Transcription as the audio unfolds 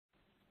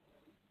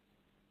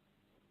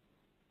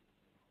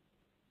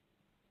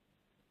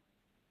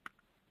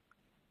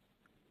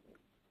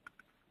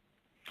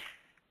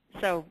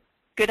So,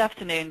 good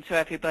afternoon to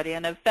everybody,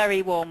 and a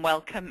very warm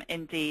welcome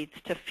indeed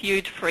to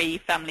Feud-Free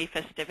Family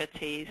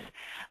Festivities.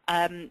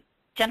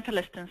 Jennifer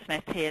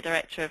Liston-Smith here,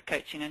 Director of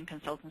Coaching and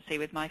Consultancy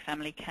with My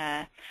Family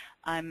Care.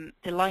 I'm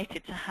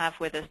delighted to have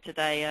with us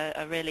today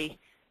a really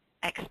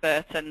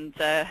expert and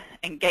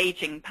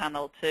engaging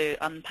panel to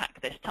unpack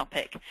this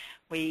topic.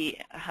 We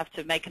have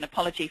to make an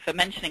apology for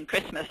mentioning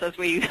Christmas, as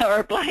we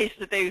are obliged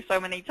to do so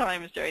many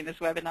times during this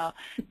webinar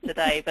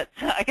today, but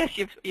I guess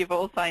you've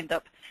all signed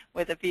up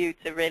with a view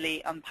to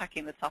really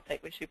unpacking the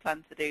topic, which we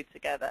plan to do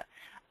together.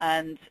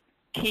 And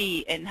key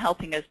in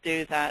helping us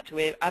do that,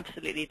 we're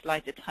absolutely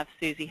delighted to have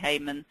Susie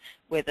Heyman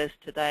with us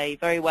today,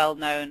 very well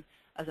known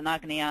as an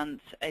agony aunt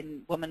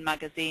in Woman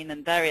magazine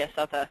and various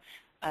other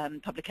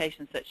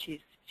publications that she's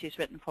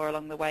written for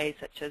along the way,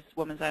 such as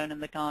Woman's Own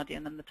and The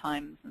Guardian and The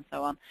Times and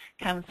so on,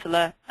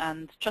 counsellor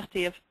and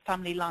trustee of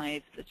Family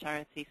Lives, the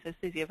charity. So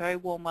Susie, a very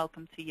warm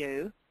welcome to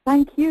you.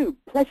 Thank you.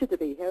 Pleasure to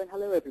be here, and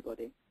hello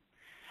everybody.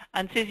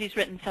 And Susie's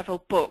written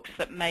several books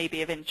that may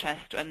be of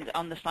interest, and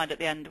on the slide at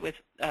the end with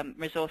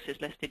resources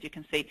listed, you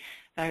can see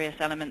various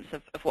elements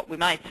of what we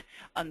might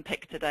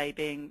unpick today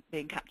being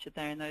captured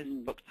there in those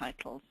book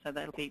titles. So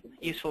there'll be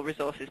useful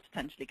resources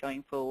potentially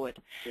going forward.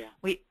 Yeah.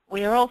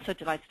 We are also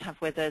delighted to have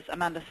with us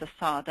Amanda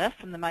Sasada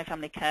from the My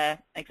Family Care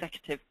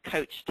Executive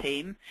Coach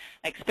team,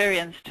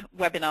 experienced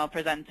webinar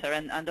presenter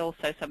and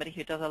also somebody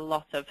who does a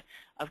lot of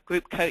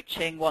group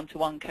coaching,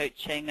 one-to-one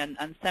coaching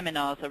and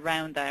seminars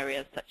around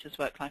areas such as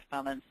work-life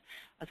balance,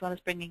 as well as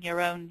bringing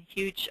your own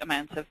huge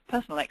amount of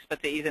personal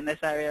expertise in this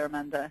area,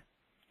 Amanda.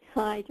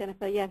 Hi,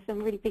 Jennifer. Yes,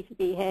 I'm really pleased to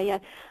be here. Yeah,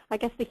 I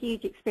guess the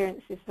huge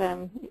experience is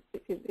down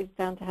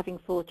to having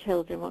 4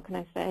 children. What can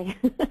I say?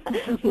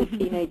 4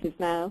 teenagers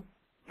now.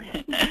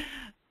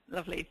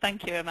 Lovely.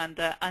 Thank you,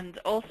 Amanda. And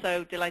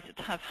also delighted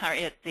to have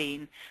Harriet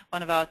Dean,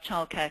 one of our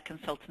childcare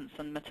consultants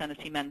and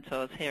maternity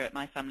mentors here at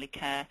My Family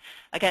Care.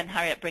 Again,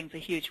 Harriet brings a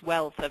huge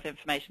wealth of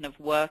information of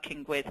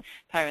working with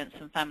parents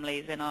and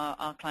families in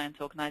our client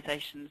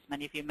organisations.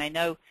 Many of you may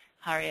know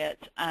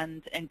Harriet,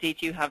 and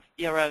indeed you have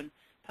your own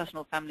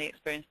personal family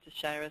experience to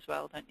share as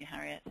well, don't you,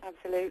 Harriet?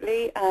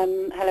 Absolutely.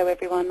 Hello,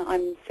 everyone.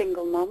 I'm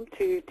single mum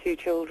to 2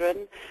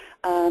 children,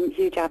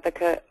 huge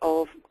advocate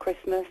of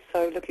Christmas,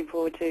 so looking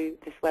forward to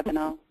this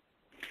webinar.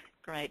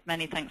 Great.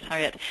 Many thanks,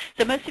 Harriet.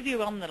 So most of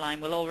you on the line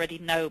will already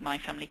know My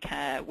Family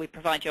Care. We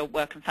provide your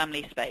work and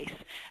family space.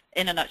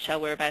 In a nutshell,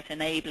 we're about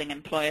enabling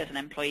employers and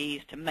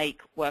employees to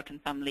make work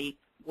and family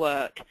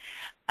work.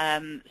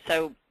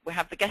 So we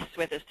have the guests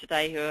with us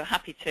today who are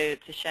happy to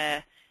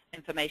share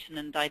information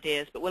and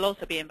ideas, but we'll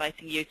also be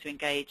inviting you to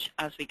engage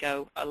as we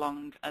go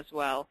along as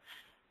well.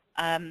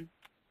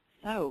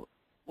 So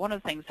one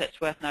of the things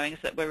that's worth knowing is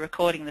that we're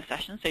recording the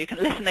session, so you can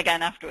listen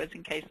again afterwards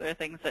in case there are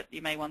things that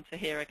you may want to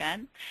hear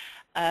again.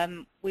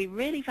 We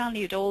really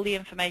valued all the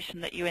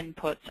information that you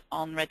input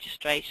on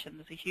registration.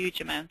 There's a huge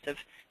amount of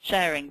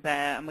sharing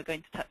there, and we're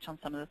going to touch on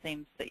some of the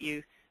themes that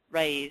you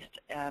raised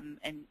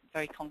in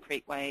very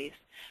concrete ways.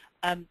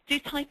 Do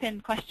type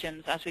in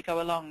questions as we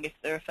go along if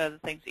there are further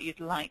things that you'd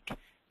like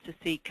to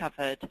see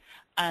covered,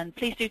 and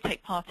please do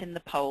take part in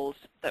the polls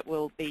that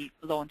we'll be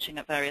launching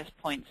at various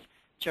points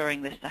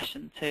during this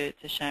session to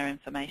share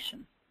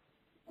information.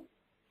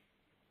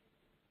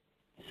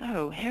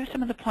 So here are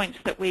some of the points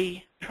that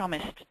we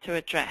promised to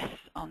address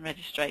on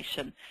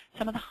registration.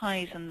 Some of the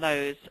highs and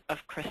lows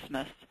of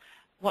Christmas.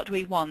 What do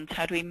we want?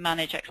 How do we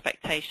manage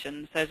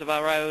expectations, those of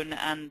our own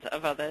and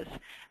of others?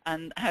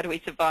 And how do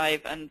we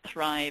survive and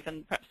thrive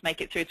and perhaps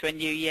make it through to a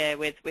new year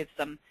with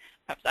some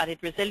perhaps added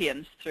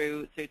resilience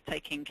through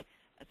taking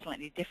a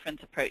slightly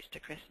different approach to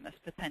Christmas,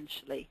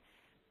 potentially.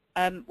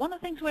 One of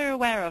the things we're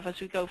aware of as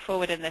we go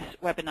forward in this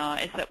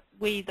webinar is that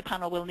we, the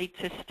panel, will need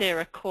to steer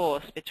a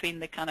course between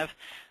the kind of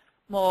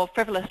more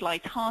frivolous,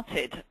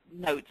 light-hearted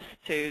notes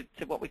to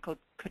what we could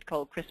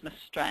call Christmas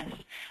stress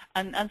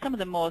and some of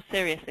the more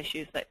serious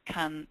issues that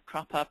can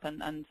crop up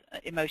and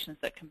emotions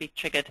that can be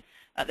triggered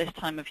at this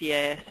time of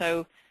year.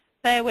 So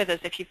bear with us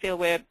if you feel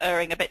we're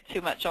erring a bit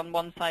too much on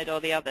one side or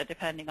the other,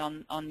 depending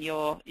on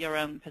your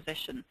own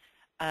position.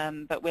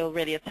 But we'll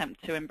really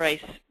attempt to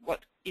embrace what,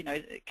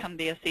 it can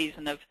be a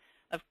season of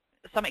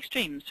some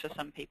extremes for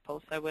some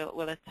people. So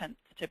we'll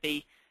attempt to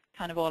be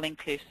kind of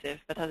all-inclusive.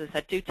 But as I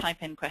said, do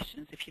type in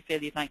questions if you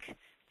feel you'd like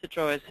to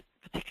draw us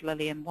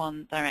particularly in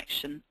one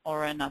direction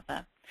or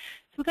another.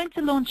 So we're going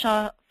to launch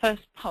our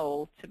first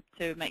poll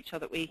to make sure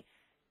that we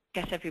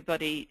get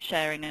everybody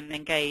sharing and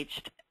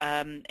engaged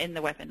in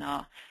the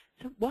webinar.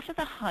 So what are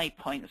the high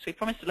points? We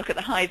promised to look at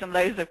the highs and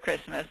lows of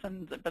Christmas,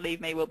 and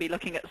believe me, we'll be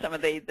looking at some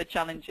of the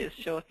challenges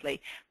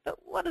shortly. But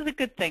what are the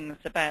good things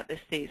about this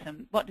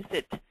season? What does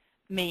it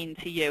mean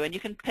to you? And you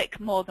can pick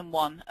more than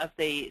one of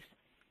these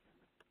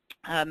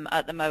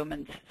at the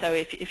moment. So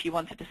if you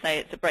wanted to say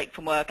it's a break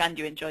from work and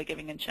you enjoy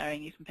giving and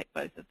sharing, you can pick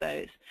both of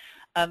those.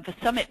 For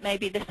some, it may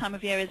be this time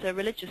of year is a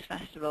religious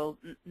festival.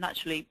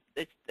 Naturally,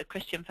 it's a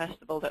Christian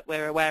festival that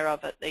we're aware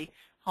of at the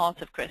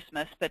heart of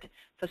Christmas, but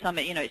for some,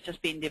 it's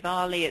just been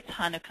Diwali, it's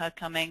Hanukkah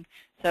coming,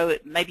 so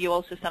maybe you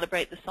also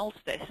celebrate the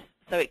solstice.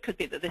 So it could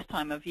be that this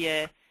time of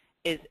year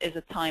is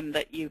a time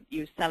that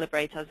you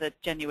celebrate as a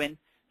genuine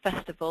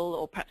festival,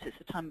 or perhaps it's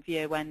a time of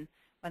year when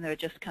there are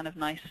just kind of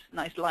nice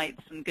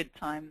lights and good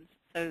times.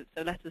 So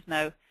let us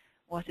know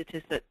what it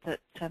is that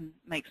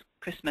makes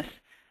Christmas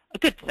a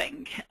good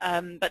thing.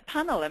 But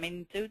panel, I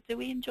mean, do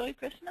we enjoy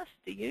Christmas?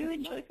 Do you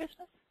enjoy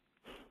Christmas?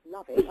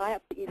 Love it. I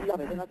absolutely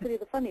love it. And I'll tell you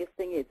the funniest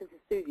thing is, this is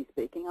Susie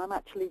speaking, I'm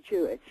actually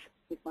Jewish,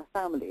 at least my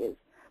family is,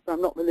 but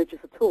I'm not religious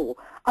at all.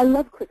 I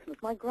love Christmas.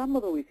 My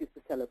grandmother always used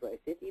to celebrate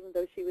it, even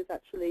though she was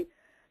actually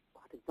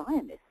quite a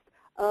Zionist,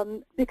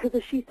 because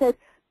as she said,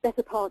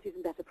 better parties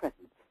and better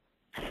presents.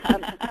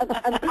 And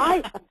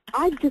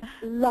I just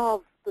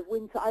love the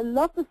winter. I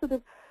love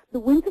the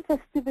winter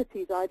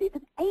festivities idea. It's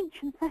an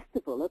ancient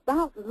festival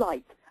about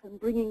light and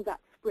bringing that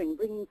spring,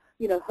 bringing,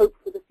 hope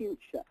for the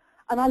future.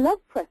 And I love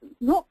presents,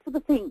 not for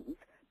the things,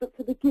 but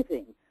for the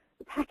giving,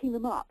 the packing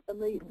them up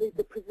and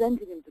the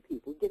presenting them to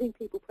people, giving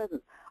people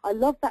presents. I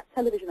love that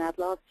television ad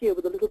last year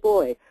with a little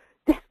boy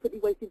desperately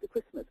waiting for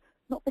Christmas,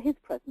 not for his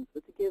presents,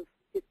 but to give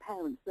his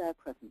parents their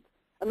presents.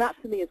 And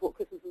that, to me, is what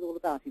Christmas is all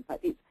about. In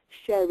fact, it's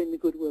sharing the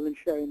goodwill and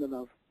sharing the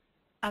love.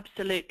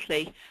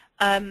 Absolutely.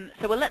 So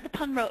we'll let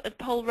the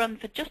poll run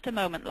for just a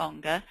moment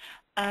longer.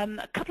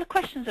 A couple of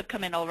questions have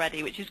come in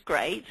already, which is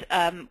great.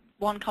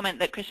 One comment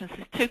that Christmas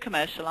is too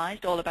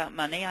commercialized, all about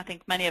money. I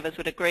think many of us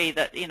would agree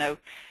that,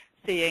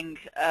 seeing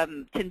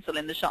tinsel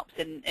in the shops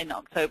in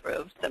October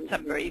or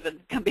September even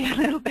can be a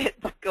little bit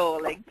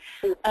galling.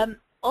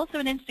 Also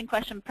an interesting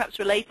question, perhaps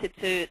related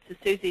to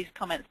Susie's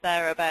comments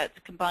there about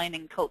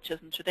combining cultures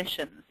and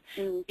traditions.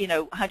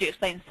 How do you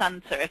explain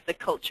Santa if the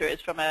culture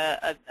is from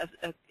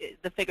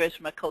the figure is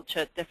from a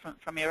culture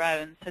different from your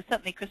own? So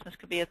certainly Christmas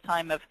could be a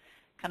time of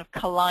kind of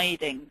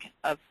colliding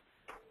of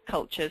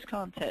cultures,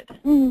 can't it?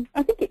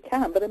 I think it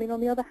can, but I mean,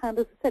 on the other hand,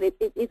 as I said,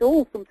 it's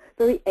all some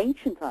very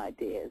ancient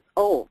ideas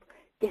of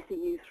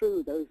getting you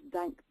through those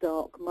dank,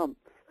 dark months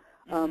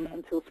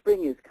until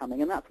spring is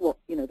coming, and that's what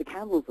the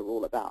candles are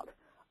all about.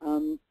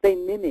 They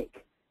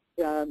mimic,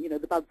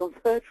 the buds on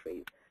fir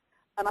trees,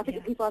 and I think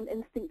that people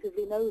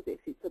instinctively know this.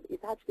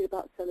 It's actually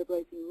about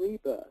celebrating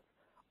rebirth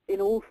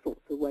in all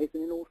sorts of ways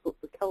and in all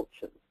sorts of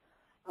cultures.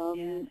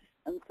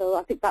 And so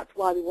I think that's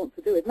why we want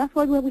to do it, and that's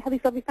why we have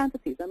these lovely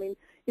fantasies. I mean,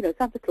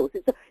 Santa Claus.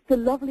 It's a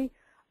lovely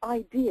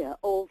idea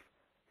of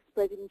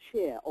spreading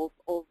cheer, of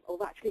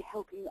actually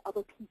helping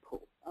other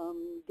people,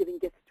 giving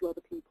gifts to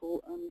other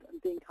people,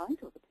 and being kind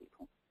to other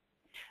people.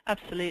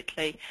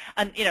 Absolutely.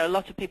 And, a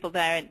lot of people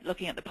there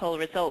looking at the poll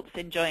results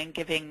enjoying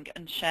giving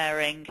and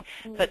sharing,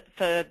 but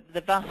for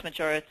the vast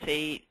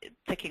majority,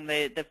 ticking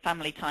the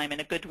family time in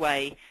a good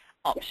way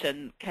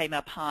option came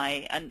up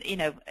high. And,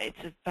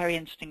 it's a very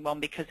interesting one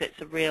because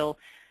it's a real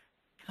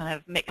kind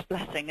of mixed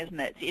blessing, isn't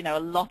it? A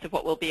lot of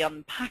what we'll be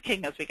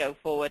unpacking as we go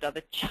forward are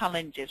the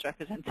challenges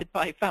represented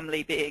by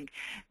family being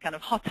kind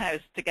of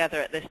hothoused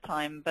together at this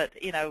time. But,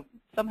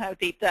 somehow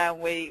deep down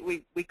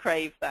we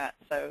crave that.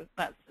 So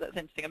that's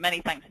interesting. And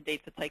many thanks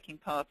indeed for taking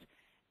part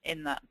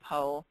in that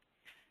poll.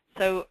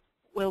 So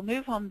we'll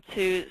move on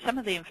to some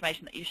of the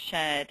information that you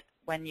shared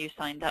when you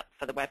signed up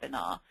for the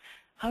webinar.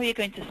 How are you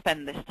going to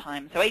spend this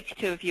time? So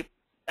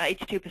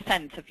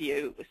 82% of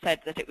you said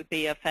that it would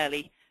be a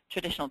fairly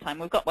traditional time.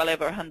 We've got well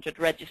over 100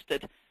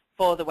 registered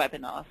for the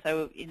webinar,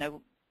 so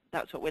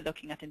that's what we're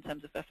looking at in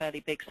terms of a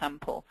fairly big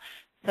sample.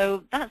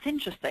 So that's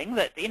interesting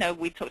that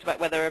we talked about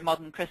whether a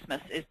modern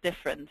Christmas is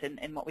different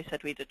in what we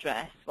said we'd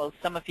address. Well,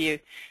 some of you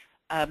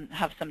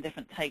have some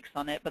different takes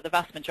on it, but the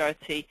vast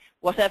majority,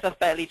 whatever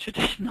fairly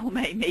traditional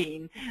may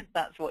mean,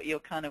 that's what you're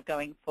kind of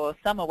going for.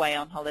 Some away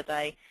on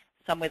holiday,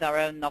 some with our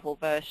own novel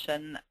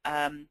version,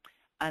 and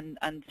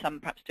some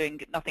perhaps doing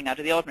nothing out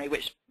of the ordinary,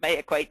 which may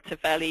equate to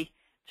fairly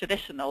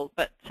traditional.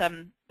 But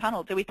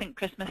panel, do we think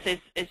Christmas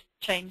is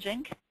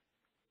changing?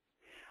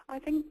 I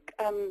think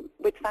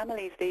with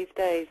families these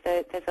days,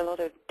 there's a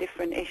lot of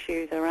different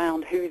issues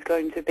around who's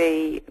going to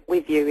be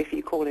with you if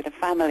you call it a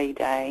family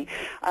day.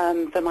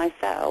 For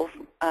myself,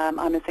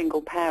 I'm a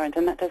single parent,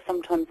 and that does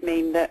sometimes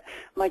mean that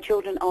my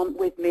children aren't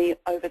with me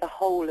over the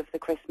whole of the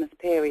Christmas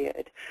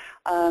period.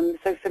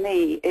 So for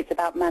me, it's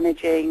about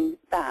managing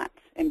that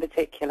in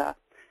particular.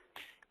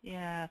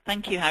 Yeah,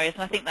 thank you, Harriet.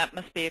 And I think that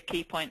must be a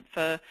key point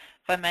for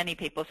many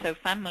people. So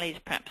families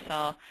perhaps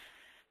are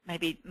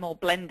maybe more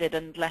blended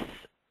and less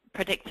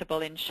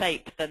predictable in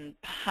shape than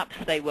perhaps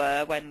they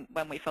were when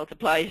we felt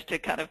obliged to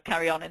kind of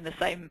carry on in the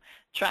same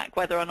track,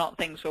 whether or not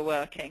things were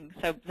working.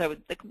 So there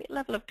can be a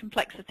level of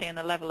complexity and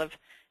a level of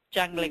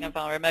jangling of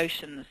our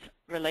emotions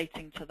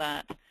relating to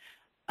that.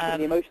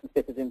 The emotions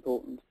bit is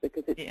important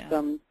because it's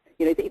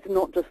it's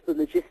not just the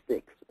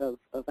logistics of,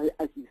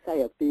 as you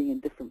say, of being in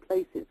different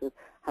places, of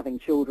having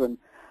children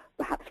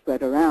perhaps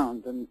spread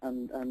around,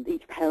 and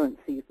each parent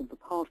sees them for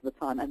part of the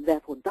time and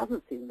therefore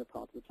doesn't see them for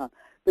part of the time.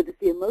 But it's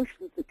the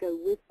emotions that go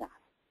with that.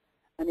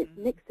 And it's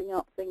mixing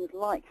up things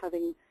like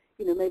having,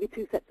 maybe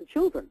two sets of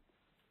children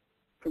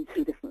from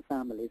two different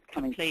families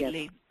coming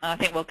Completely. together. I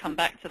think we'll come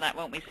back to that,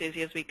 won't we,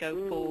 Susie, as we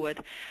go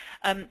forward.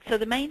 So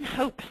the main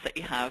hopes that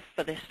you have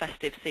for this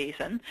festive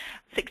season,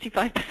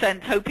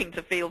 65% hoping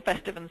to feel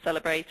festive and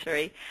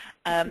celebratory.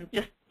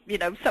 Just you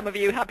know, some of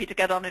you happy to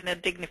get on in a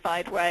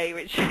dignified way,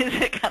 which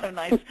is a kind of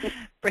nice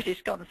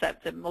British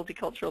concept, a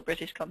multicultural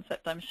British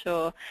concept, I'm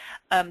sure.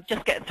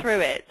 Just get through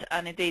it.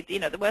 And indeed, you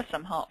know, there were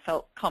some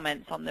heartfelt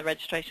comments on the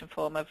registration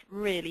form of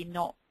really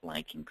not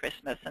liking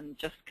Christmas and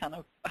just kind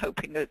of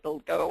hoping that it'll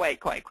go away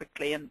quite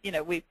quickly. And, you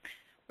know, we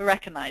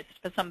recognise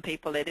for some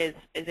people it is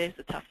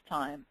a tough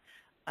time.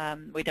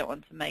 We don't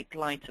want to make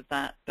light of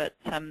that. But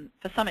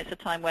for some it's a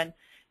time when,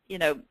 you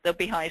know, there'll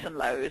be highs and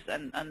lows,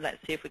 and let's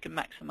see if we can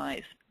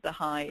maximise the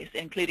highs,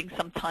 including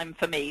some time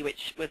for me,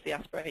 which was the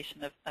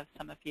aspiration of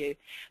some of you.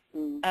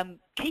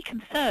 Key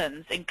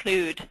concerns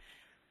include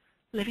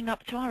living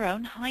up to our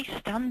own high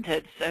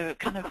standards, so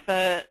kind of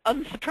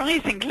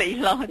unsurprisingly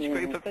large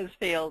group of us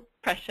feel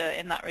pressure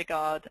in that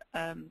regard.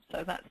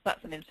 So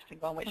that's an interesting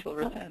one which we'll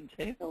return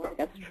to. Oh,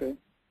 that's true.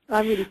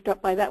 I'm really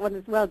struck by that one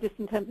as well, just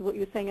in terms of what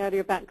you were saying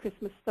earlier about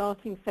Christmas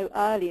starting so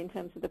early in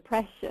terms of the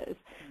pressures,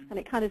 and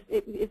it kind of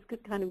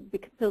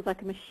feels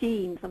like a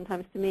machine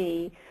sometimes to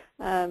me,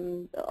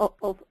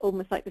 of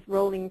almost like this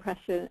rolling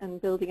pressure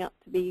and building up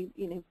to be,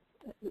 you know,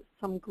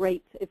 some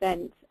great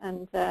event.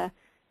 And as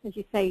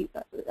you say,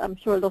 I'm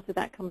sure a lot of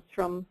that comes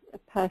from a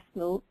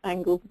personal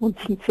angle,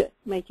 wanting to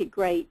make it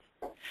great.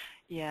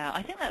 Yeah,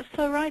 I think that's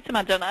so right,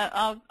 Amanda.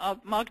 And our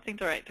marketing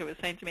director was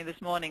saying to me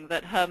this morning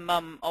that her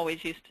mum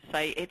always used to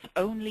say, "It's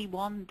only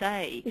one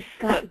day."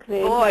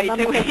 Exactly. But boy,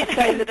 do we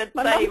end the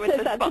day with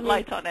the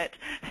spotlight on it.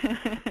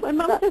 My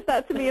mum says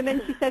that to me, and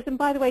then she says, "And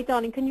by the way,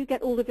 darling, can you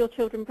get all of your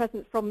children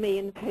presents from me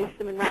and post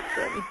them and wrap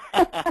them?"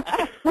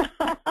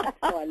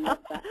 Oh, I love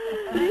that.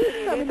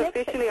 It's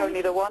officially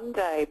only the one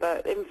day,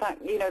 but in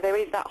fact, you know, there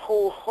is that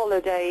whole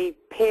holiday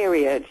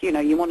period. You know,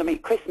 you want to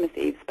make Christmas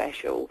Eve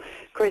special,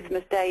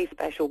 Christmas Day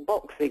special,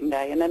 Boxing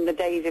Day, and then the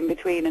days in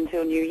between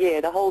until New Year.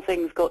 The whole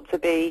thing's got to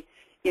be,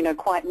 you know,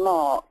 quite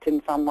marked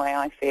in some way,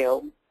 I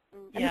feel.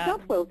 And it's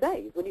not 12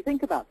 days when you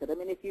think about it. I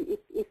mean,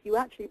 if you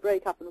actually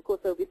break up, and of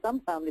course there'll be some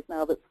families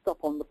now that stop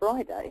on the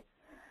Friday,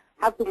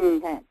 have the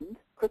weekend,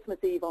 Christmas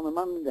Eve on a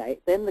Monday,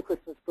 then the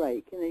Christmas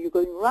break, you know, you're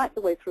going right the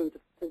way through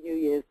to New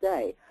Year's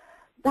Day.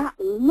 That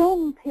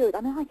long period,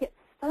 I mean, I get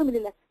so many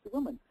letters to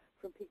women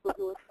from people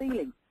who are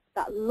feeling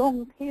that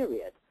long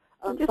period.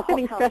 I'm just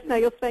getting stressed now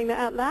you're saying that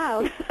out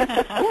loud.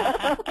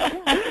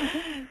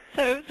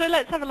 So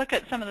let's have a look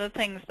at some of the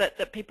things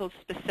that people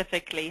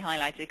specifically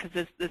highlighted, because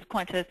there's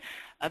quite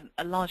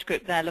a large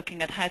group there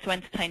looking at how to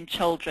entertain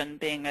children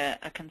being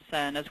a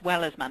concern, as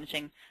well as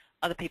managing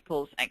other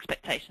people's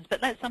expectations.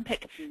 But let's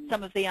unpick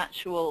some of the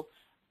actual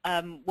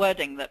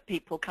wording that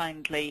people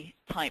kindly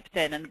typed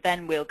in, and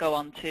then we'll go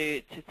on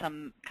to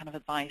some kind of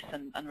advice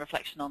and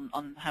reflection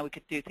on how we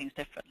could do things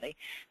differently.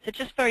 So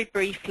just very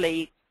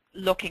briefly,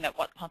 looking at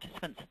what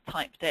participants have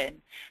typed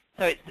in.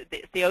 So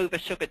it's the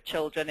over-sugared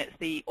children, it's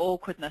the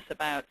awkwardness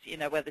about, you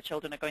know, whether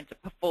children are going to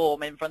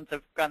perform in front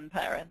of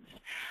grandparents,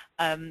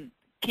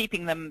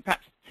 keeping them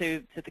perhaps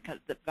to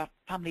the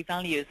family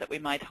values that we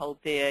might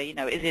hold dear. You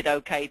know, is it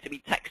okay to be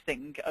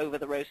texting over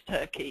the roast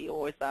turkey,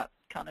 or is that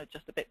kind of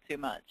just a bit too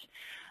much?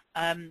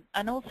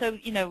 And also,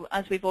 you know,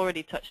 as we've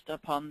already touched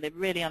upon, the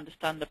really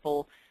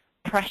understandable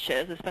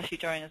pressures, especially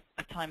during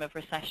a time of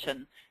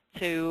recession,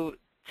 to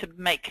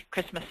make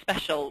Christmas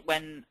special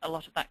when a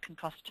lot of that can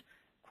cost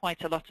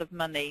quite a lot of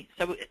money.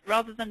 So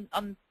rather than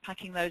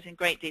unpacking those in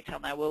great detail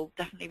now, we'll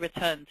definitely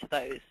return to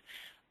those.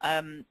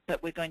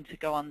 But we're going to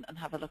go on and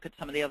have a look at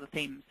some of the other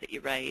themes that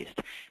you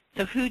raised.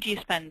 So who do you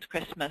spend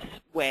Christmas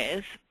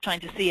with?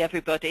 Trying to see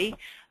everybody,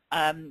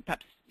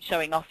 perhaps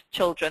showing off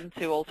children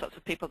to all sorts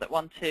of people that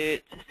want to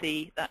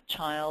see that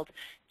child,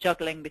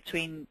 juggling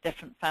between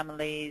different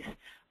families,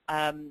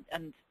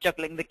 and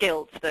juggling the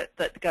guilt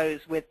that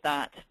goes with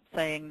that,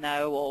 saying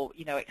no, or,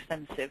 you know,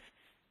 extensive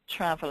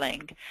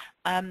traveling.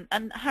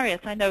 And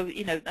Harriet, I know,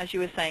 you know, as you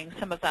were saying,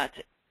 some of that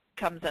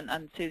comes,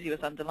 and Susie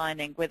was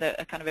underlining, with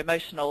a kind of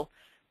emotional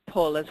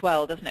pull as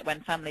well, doesn't it,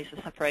 when families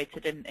are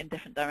separated in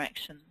different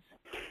directions?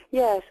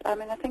 Yes, I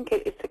mean, I think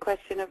it's a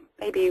question of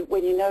maybe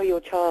when you know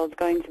your child's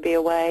going to be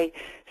away,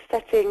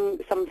 setting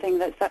something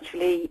that's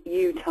actually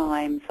you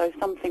time, so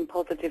something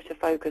positive to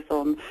focus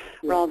on,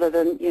 rather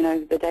than, you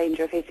know, the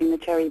danger of hitting the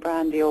cherry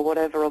brandy or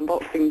whatever on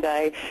Boxing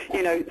Day.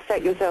 You know,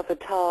 set yourself a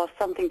task,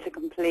 something to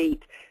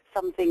complete,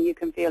 something you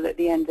can feel at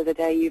the end of the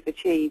day you've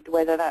achieved,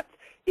 whether that's,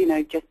 you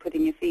know, just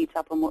putting your feet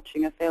up and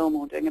watching a film,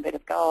 or doing a bit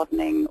of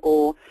gardening,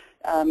 or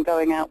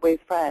going out with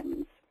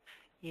friends.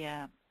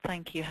 Yeah.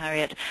 Thank you,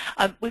 Harriet.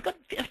 We've got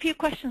a few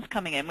questions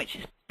coming in, which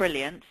is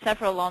brilliant.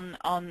 Several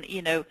on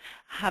you know,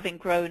 having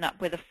grown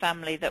up with a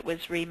family that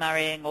was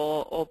remarrying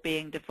or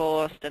being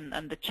divorced, and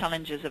the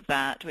challenges of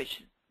that,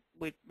 which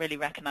we really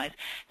recognise.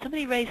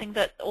 Somebody raising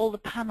that all the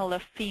panel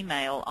are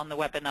female on the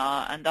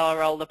webinar, and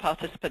are all the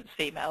participants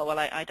female? Well,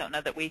 I don't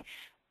know that we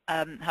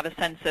have a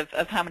sense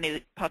of how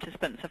many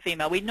participants are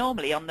female. We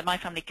normally, on the My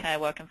Family Care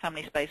Work and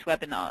Family Space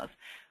webinars,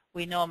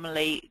 we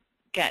normally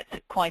get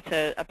quite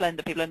a blend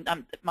of people,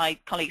 and my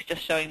colleague's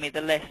just showing me the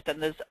list,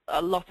 and there's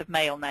a lot of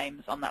male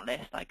names on that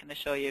list, I can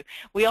assure you.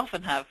 We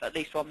often have at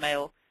least one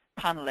male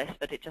panelist,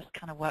 but it just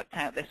kind of worked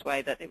out this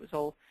way that it was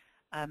all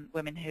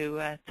women who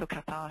took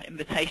up our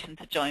invitation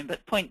to join,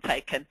 but point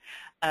taken.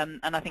 And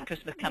I think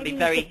Christmas can be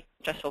very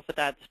stressful for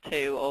dads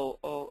too,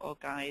 or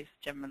guys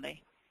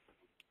generally.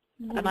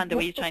 Amanda,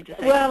 were you trying to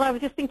say? Well, I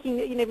was just thinking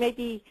that,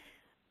 maybe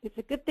it's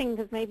a good thing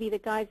because maybe the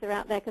guys are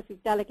out there because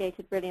we've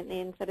delegated brilliantly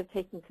instead of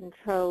taking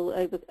control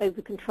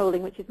over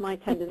controlling, which is my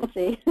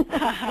tendency.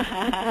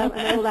 And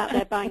they're all out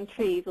there buying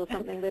trees or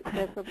something that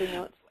they're probably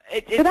not.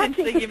 It's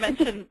interesting you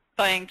mentioned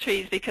buying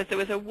trees, because there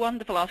was a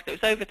wonderful article.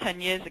 It was over 10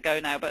 years ago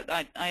now, but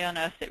I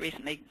unearthed it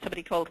recently.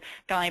 Somebody called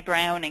Guy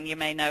Browning, you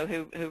may know,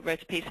 who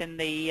wrote a piece in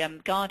the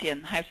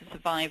Guardian, How to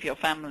Survive Your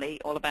Family,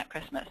 all about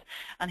Christmas.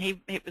 And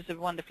it was a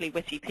wonderfully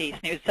witty piece,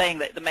 and he was saying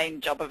that the main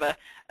job of a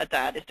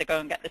dad is to go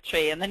and get the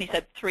tree. And then he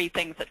said 3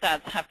 things that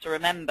dads have to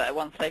remember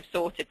once they've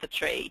sorted the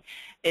tree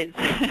is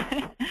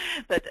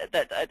that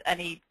at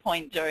any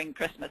point during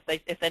Christmas,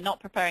 if they're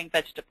not preparing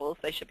vegetables,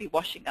 they should be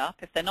washing up.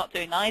 If they're not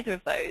doing either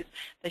of those,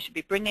 they should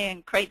be bringing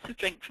in crates of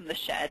drink from the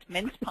shed,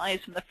 mince pies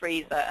from the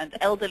freezer, and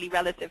elderly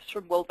relatives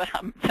from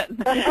Wolverhampton.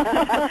 So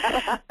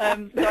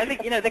I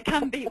think, there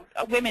can be,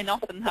 women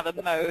often have a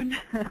moan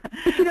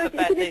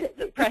about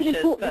the pressures.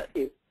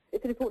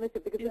 It's an important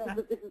issue because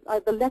this is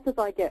the letters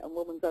I get on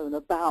Woman's Own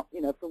about,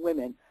 from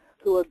women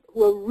who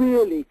are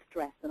really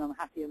stressed and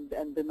unhappy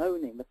and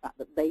bemoaning the fact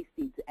that they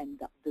seem to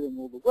end up doing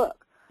all the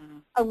work. Mm-hmm.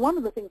 And one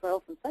of the things I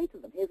often say to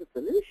them, here's a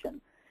solution,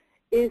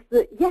 is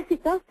that, yes,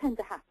 it does tend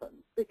to happen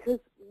because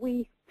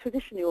we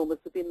traditionally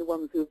almost have been the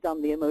ones who have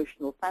done the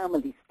emotional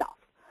family stuff.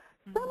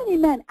 Mm-hmm. So many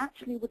men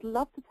actually would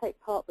love to take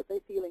part, but they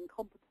feel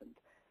incompetent.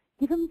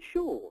 Give them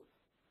chores.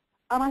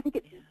 And I think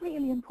it's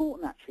really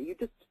important, actually.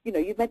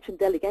 You mentioned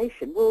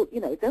delegation. Well,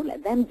 don't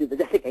let them do the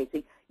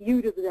delegating.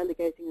 You do the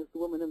delegating as the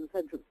woman in the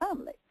centre of the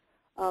family.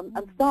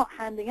 And start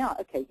handing out,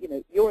 okay,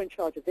 you're in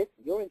charge of this,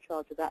 you're in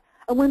charge of that.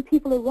 And when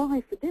people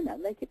arrive for dinner,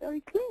 make it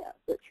very clear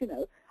that,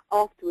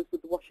 afterwards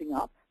with the washing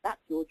up,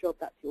 that's your job,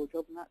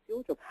 and that's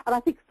your job. And I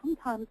think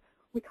sometimes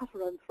we cut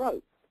our own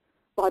throats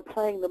by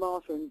playing the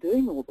martyr and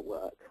doing all the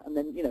work and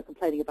then,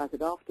 complaining about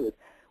it afterwards.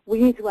 We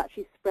need to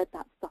actually spread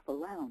that stuff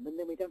around, and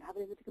then we don't have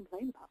anything to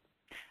complain about.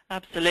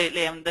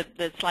 Absolutely, and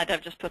the slide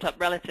I've just put up,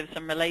 relatives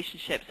and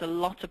relationships, a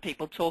lot of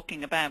people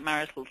talking about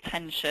marital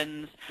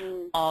tensions,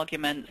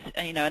 arguments,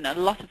 and a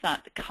lot of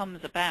that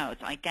comes about,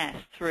 I guess,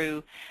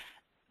 through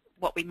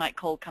what we might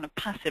call kind of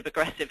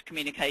passive-aggressive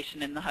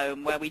communication in the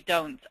home, where we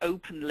don't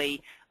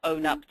openly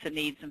own up to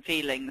needs and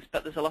feelings,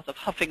 but there's a lot of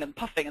huffing and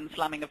puffing and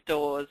slamming of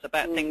doors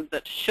about things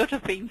that should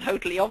have been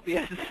totally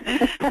obvious.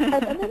 And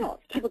they're not.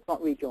 People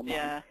can't read your mind.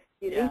 Yeah.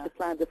 You need to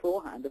plan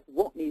beforehand of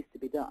what needs to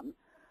be done.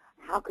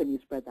 How can you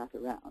spread that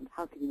around?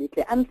 How can you be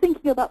clear? And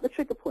thinking about the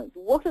trigger points.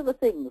 What are the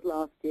things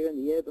last year and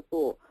the year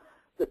before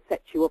that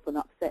set you up and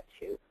upset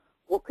you?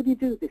 What can you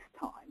do this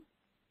time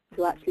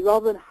to actually,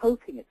 rather than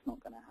hoping it's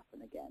not going to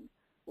happen again,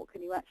 what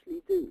can you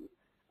actually do,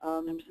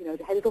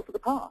 to head it off at the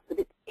past? And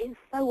it is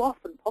so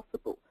often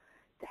possible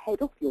to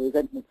head off your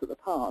resentments at the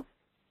past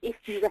if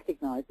you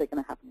recognise they're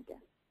going to happen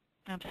again.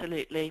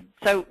 Absolutely.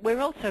 So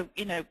we're also,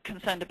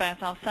 concerned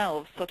about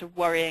ourselves, sort of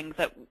worrying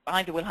that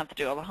either we'll have to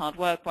do all the hard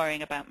work,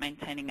 worrying about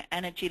maintaining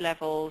energy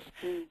levels,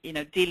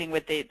 dealing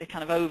with the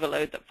kind of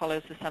overload that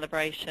follows the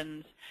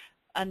celebrations,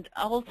 and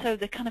also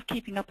the kind of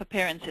keeping up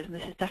appearances. And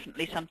this is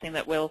definitely something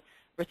that we'll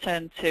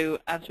return to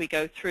as we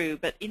go through.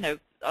 But,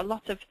 a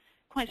lot of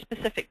quite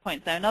specific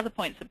points there, and other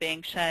points are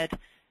being shared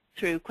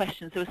through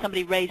questions. There was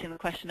somebody raising the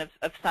question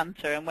of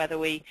Santa and whether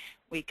we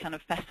kind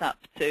of fess up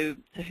to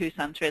who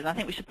Santa is. And I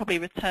think we should probably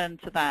return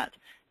to that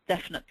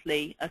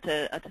definitely at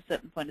a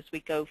certain point as we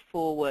go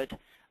forward.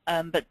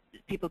 But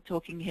people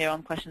talking here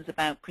on questions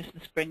about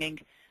Christmas bringing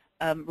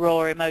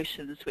raw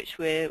emotions, which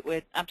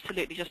we're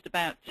absolutely just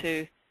about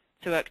to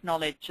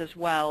acknowledge as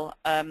well.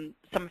 Some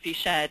of you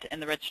shared in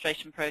the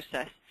registration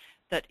process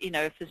that,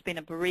 if there's been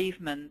a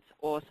bereavement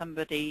or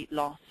somebody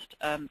lost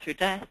through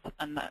death,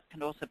 and that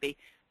can also be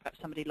perhaps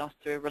somebody lost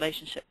through a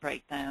relationship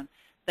breakdown,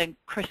 then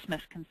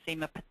Christmas can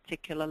seem a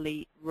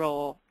particularly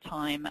raw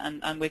time,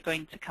 and we're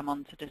going to come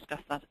on to discuss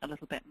that a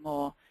little bit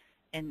more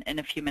in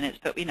a few minutes.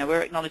 But,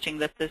 we're acknowledging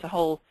that there's a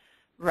whole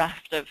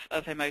raft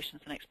of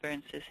emotions and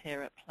experiences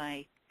here at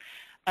play.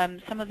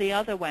 Some of the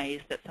other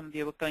ways that some of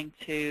you are going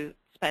to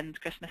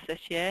spend Christmas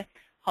this year: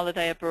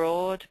 holiday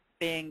abroad,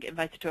 being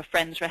invited to a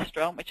friend's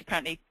restaurant, which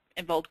apparently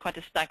involved quite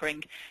a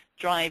staggering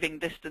driving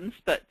distance,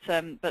 but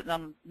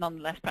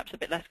nonetheless perhaps a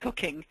bit less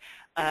cooking,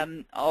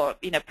 or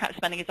perhaps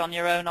spending it on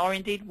your own, or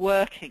indeed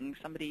working.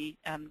 Somebody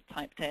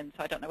typed in,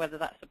 so I don't know whether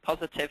that's a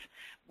positive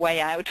way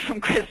out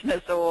from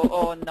Christmas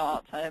or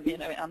not.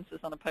 It answers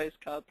on a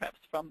postcard perhaps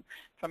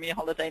from your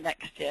holiday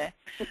next year.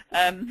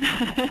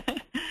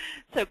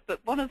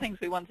 But one of the things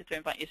we wanted to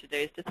invite you to do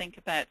is to think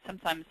about,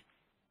 sometimes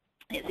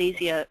it's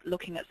easier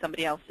looking at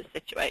somebody else's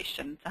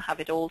situation to have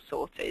it all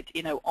sorted.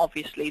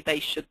 Obviously they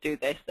should do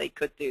this, they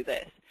could do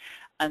this,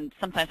 and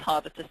sometimes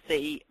harder to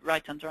see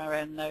right under our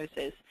own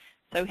noses.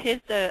 So here's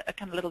a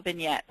kind of little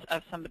vignette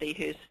of somebody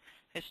who's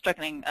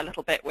struggling a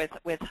little bit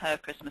with her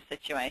Christmas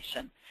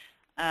situation.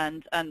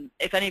 And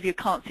if any of you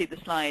can't see the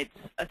slides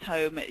at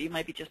home, you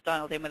may be just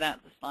dialed in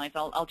without the slides.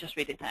 I'll just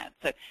read it out.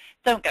 So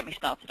don't get me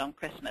started on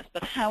Christmas.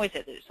 But how is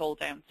it that it's all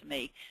down to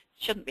me?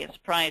 It shouldn't be a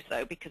surprise,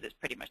 though, because it's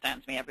pretty much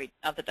down to me every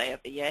other day of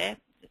the year.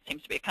 It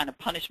seems to be a kind of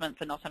punishment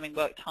for not having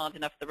worked hard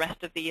enough the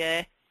rest of the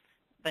year.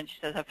 Then she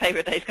says her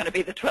favourite day is going to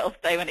be the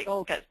 12th day when it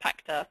all gets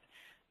packed up.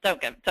 Don't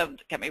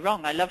get me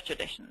wrong, I love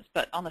traditions,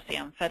 but honestly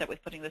I'm fed up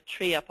with putting the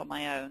tree up on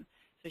my own.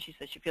 So she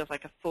says she feels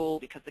like a fool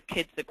because the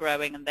kids are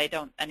growing and they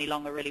don't any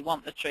longer really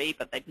want the tree,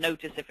 but they'd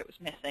notice if it was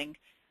missing.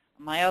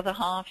 And my other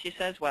half, she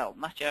says, well,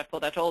 last year I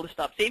pulled out all the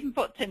stops, even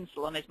put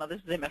tinsel on his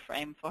mother's Zimmer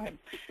frame for him.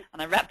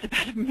 And I wrapped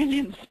about 1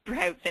 million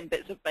sprouts in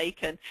bits of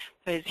bacon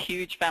for his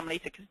huge family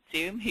to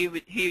consume,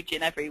 huge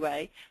in every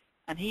way.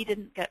 And he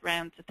didn't get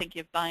round to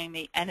thinking of buying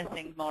me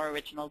anything more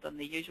original than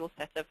the usual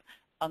set of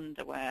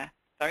underwear.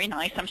 Very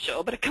nice, I'm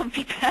sure, but a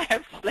comfy pair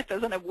of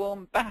slippers and a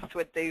warm bath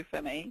would do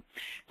for me.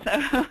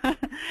 So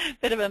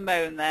bit of a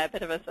moan there,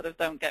 bit of a sort of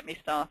don't get me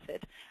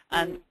started.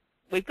 And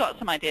we've got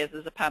some ideas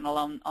as a panel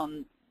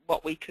on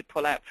what we could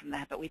pull out from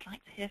there, but we'd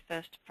like to hear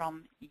first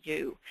from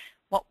you.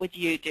 What would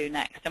you do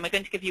next? And we're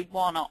going to give you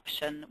one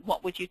option.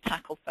 What would you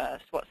tackle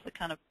first? What's the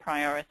kind of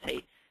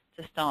priority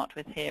to start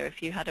with here?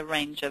 If you had a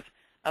range of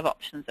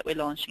options that we're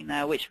launching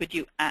now, which would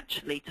you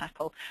actually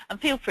tackle?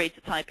 And feel free to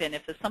type in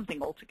if there's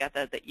something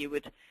altogether that you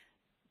would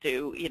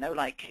do, you know,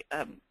 like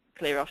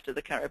clear off to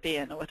the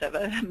Caribbean or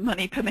whatever,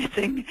 money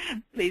permitting.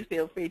 Please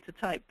feel free to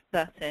type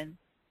that in.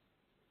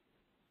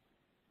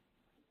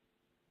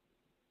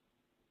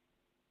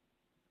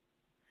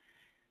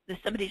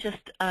 There's somebody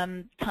just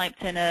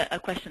typed in a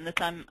question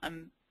that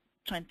I'm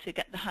trying to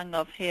get the hang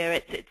of here.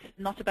 It's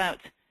not about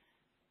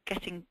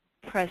getting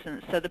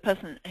presents. So the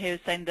person here is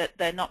saying that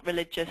they're not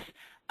religious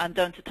and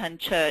don't attend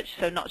church,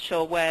 so not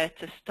sure where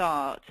to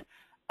start.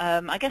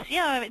 I guess,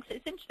 yeah,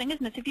 it's interesting,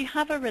 isn't it? If you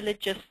have a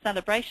religious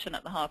celebration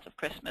at the heart of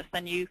Christmas,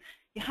 then you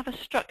have a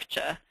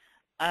structure.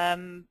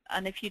 And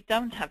if you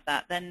don't have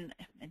that, then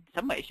in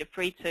some ways you're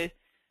free to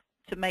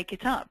make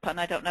it up. And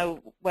I don't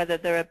know whether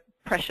there are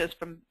pressures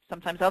from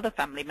sometimes other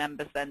family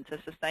members then to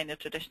sustain a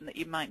tradition that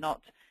you might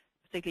not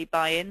particularly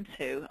buy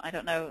into. I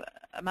don't know,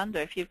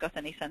 Amanda, if you've got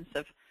any sense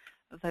of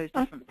those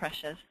different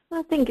pressures.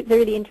 I think it's a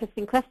really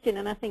interesting question,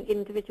 and I think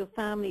individual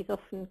families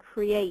often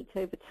create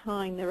over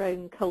time their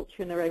own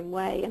culture in their own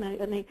way. And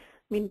I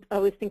mean, I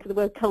always think of the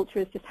word culture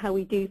as just how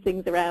we do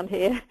things around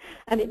here,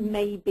 and it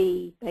may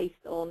be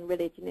based on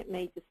religion. It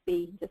may just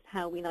be just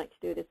how we like to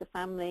do it as a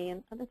family.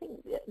 And I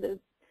think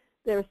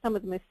there are some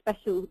of the most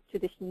special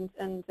traditions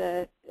and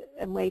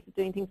ways of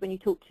doing things when you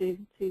talk to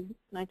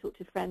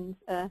friends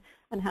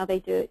and how they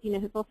do it, you know,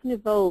 have often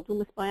evolved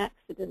almost by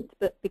accident,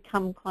 but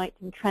become quite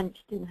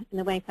entrenched in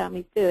the way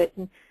families do it,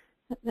 and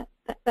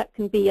that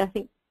can be, I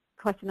think,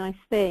 quite a nice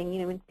thing.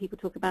 You know, when people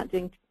talk about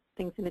doing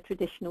things in a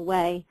traditional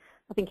way,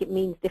 I think it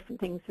means different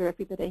things for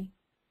everybody.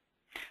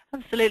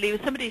 Absolutely.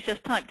 Somebody's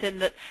just typed in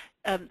that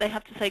they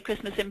have to say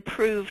Christmas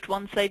improved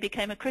once they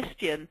became a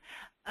Christian.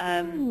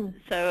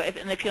 So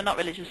if you're not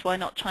religious, why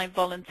not try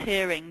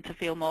volunteering to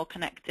feel more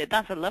connected?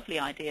 That's a lovely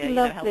idea, you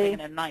know, helping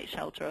in a night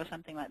shelter or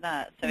something like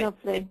that. So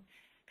it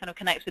kind of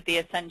connects with the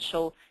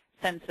essential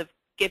sense of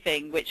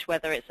giving, which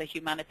whether it's a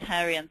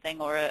humanitarian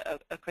thing or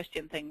a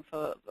Christian thing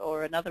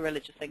or another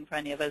religious thing for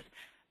any of us,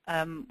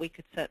 we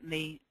could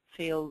certainly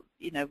feel,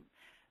 you know,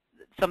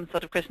 some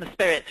sort of Christmas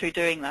spirit through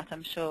doing that,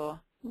 I'm sure.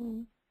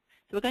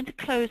 So we're going to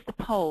close the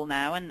poll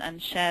now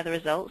and share the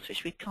results,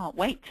 which we can't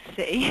wait to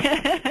see.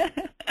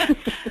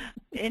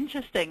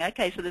 Interesting.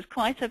 Okay, so there's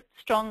quite a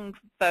strong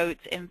vote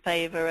in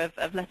favour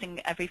of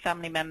letting every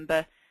family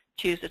member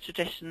choose a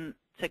tradition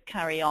to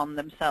carry on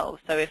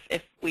themselves. So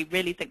if we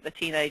really think the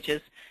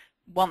teenagers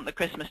want the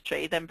Christmas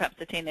tree, then perhaps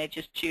the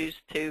teenagers choose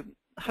to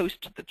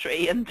host the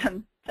tree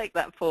and take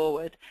that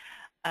forward.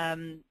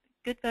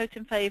 Good vote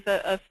in favour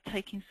of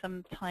taking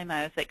some time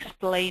out,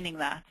 explaining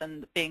that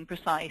and being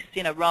precise,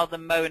 you know, rather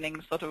than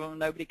moaning sort of, oh,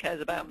 nobody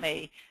cares about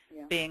me,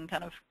 being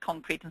kind of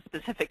concrete and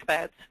specific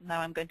about, now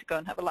I'm going to go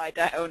and have a lie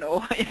down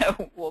or, you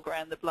know, walk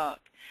around the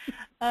block.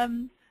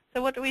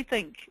 So what do we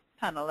think,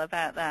 panel,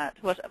 about that?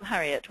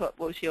 Harriet, what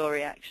was your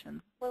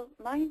reaction? Well,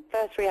 my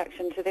first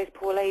reaction to this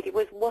poor lady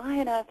was, why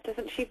on earth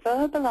doesn't she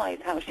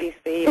verbalise how she's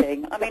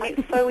feeling? I mean,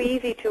 it's so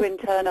easy to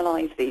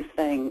internalise these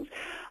things.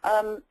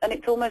 And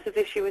it's almost as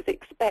if she was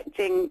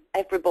expecting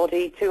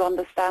everybody to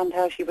understand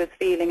how she was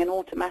feeling and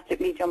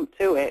automatically jump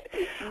to it.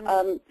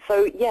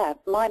 So, yeah,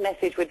 my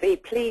message would be,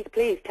 please,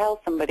 please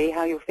tell somebody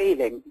how you're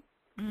feeling.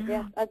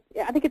 Yeah,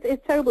 I think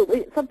it's terrible.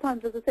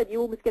 Sometimes, as I said, you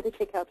almost get a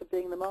kick out of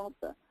being the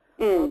martyr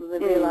rather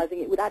than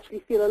realising it would actually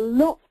feel a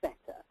lot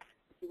better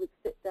if you would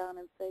sit down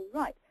and say,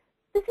 right,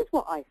 this is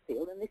what I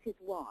feel and this is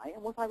why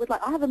and what I would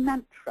like. I have a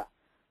mantra.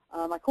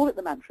 I call it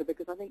the mantra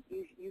because I think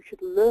you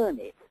should learn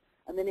it,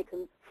 and then it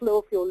can flow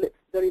off your lips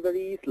very,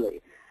 very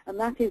easily. And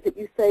that is that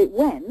you say,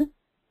 when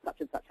such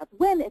and such happens,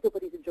 when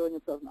everybody's enjoying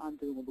themselves and I'm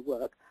doing all the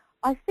work,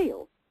 I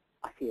feel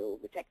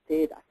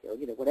rejected, I feel,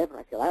 you know, whatever,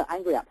 I feel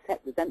angry,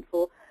 upset,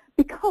 resentful,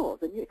 because,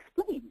 and you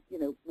explain, you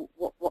know,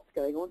 what's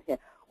going on here.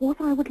 What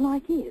I would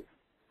like is,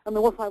 and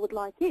what I would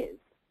like is,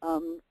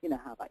 You know,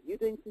 how about you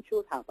doing some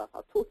chores? How about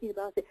us talking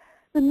about it?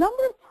 The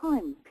number of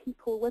times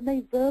people, when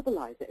they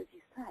verbalize it, as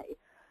you say,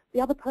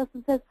 the other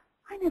person says,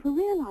 I never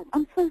realized.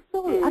 I'm so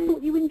sorry. I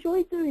thought you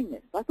enjoyed doing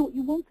this. I thought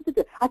you wanted to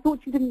do it. I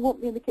thought you didn't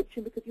want me in the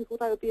kitchen because you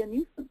thought I would be a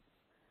nuisance.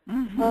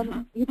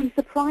 You'd be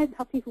surprised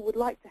how people would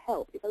like to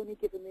help if only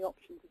given the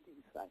option to do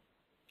so.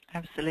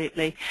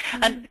 Absolutely.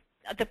 And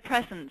the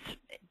present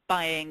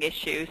buying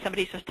issue,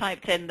 somebody's just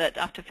typed in that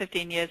after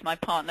 15 years my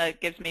partner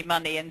gives me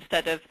money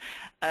instead of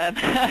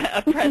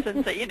a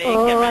present, that, you know, you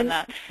can get around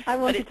that. I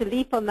wanted to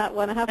leap on that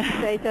one, I have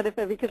to say,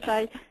 Jennifer, because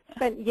I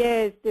spent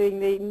years doing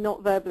the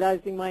not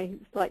verbalizing my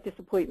slight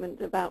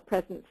disappointment about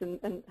presents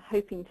and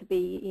hoping to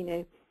be, you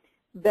know,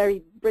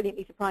 very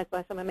brilliantly surprised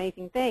by some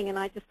amazing thing. And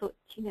I just thought,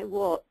 you know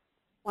what,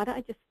 why don't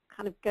I just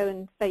kind of go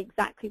and say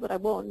exactly what I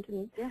want?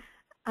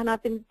 And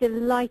I've been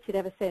delighted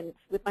ever since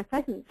with my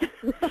presents.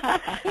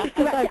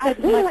 I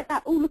really like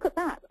that. Oh, look at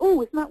that.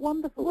 Oh, isn't that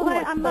wonderful? Well,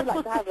 I'm much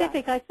more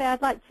specific. I say,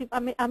 I'd like to,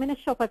 I'm in a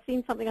shop, I've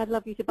seen something I'd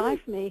love you to buy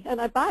for me, and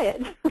I buy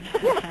it.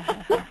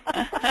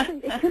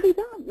 It can be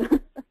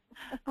done.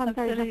 I'm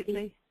very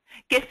happy.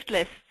 Gift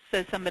lists,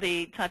 so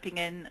somebody typing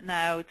in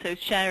now, so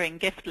sharing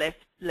gift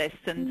lists,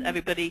 and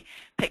everybody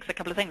picks a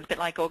couple of things, a bit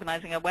like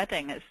organising a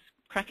wedding. It's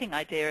cracking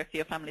idea if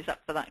your family's up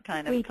for that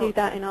kind of We do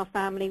that in our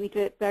family. We do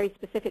it very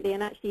specifically,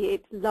 and actually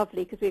it's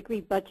lovely because we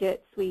agree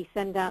budgets. We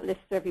send out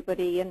lists to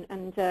everybody, and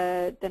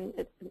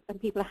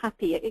people are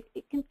happy.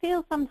 It can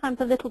feel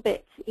sometimes a little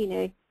bit, you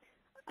know,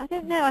 I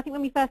don't know. I think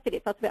when we first did it,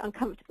 it felt a bit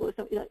uncomfortable. Or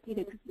something like, you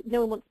know, 'cause no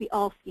one wants to be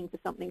asking for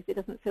something, so it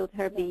doesn't feel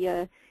terribly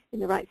in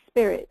the right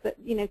spirit. But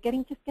you know,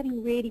 getting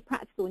really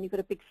practical when you've got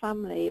a big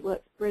family, it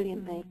works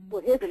brilliantly.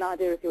 Well, here's an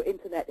idea of your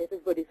internet. If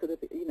everybody sort of,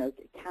 you know,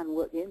 can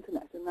work the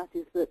internet, and that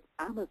is that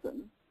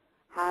Amazon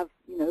have,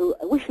 you know,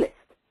 a wish list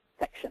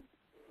section,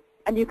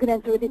 and you can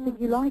enter anything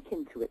you like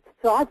into it.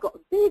 So I've got a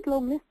big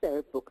long list there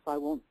of books I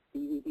want,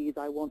 DVDs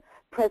I want,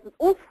 presents,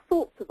 all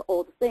sorts of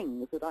odd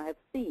things that I have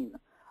seen.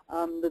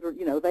 That are,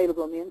 you know,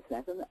 available on the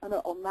internet and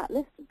are on that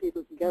list, and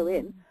people can go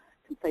in,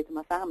 can say to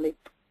my family,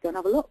 go and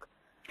have a look.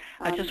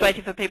 I'm just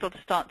waiting for people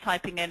to start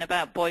typing in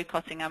about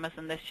boycotting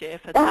Amazon this year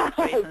for tax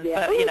reasons,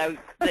 but you know,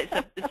 it's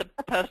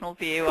a personal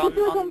view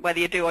on whether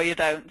you do or you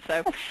don't.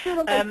 So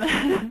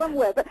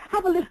somewhere, but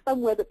have a list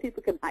somewhere that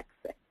people can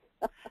access.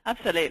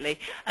 Absolutely.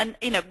 And,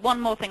 you know, one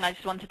more thing I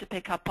just wanted to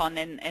pick up on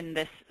in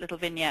this little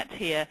vignette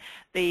here,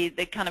 the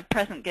kind of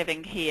present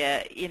giving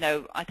here, you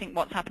know, I think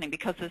what's happening,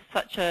 because there's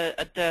such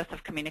a dearth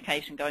of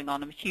communication going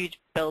on, a huge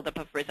build-up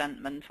of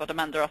resentment, what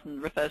Amanda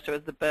often refers to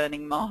as the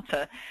burning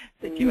martyr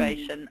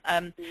situation.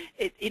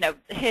 You know,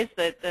 here's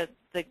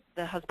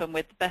the husband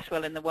with the best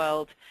will in the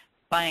world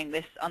buying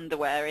this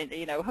underwear,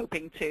 you know,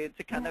 hoping to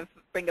kind of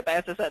bring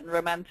about a certain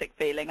romantic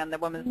feeling, and the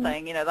woman's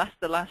saying, you know, that's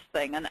the last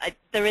thing. And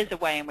there is a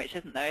way in which,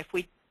 isn't there, if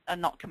we are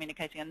not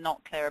communicating and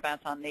not clear about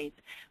our needs,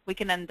 we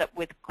can end up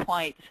with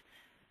quite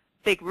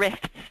big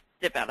rifts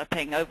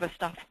developing over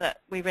stuff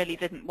that we really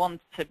didn't want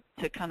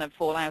to kind of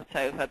fall out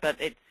over. But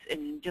it's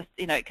just,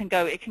 you know, it can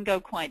go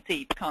quite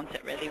deep, can't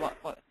it? Really,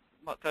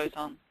 what goes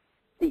on?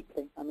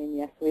 Deeply. I mean,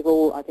 yes,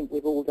 I think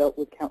we've all dealt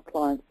with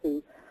clients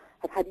who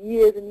have had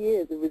years and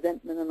years of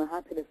resentment and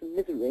unhappiness and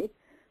misery,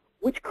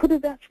 which could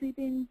have actually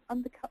been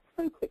undercut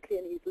so quickly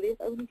and easily if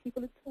only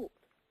people had talked.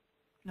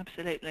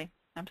 Absolutely,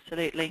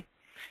 absolutely.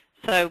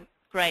 So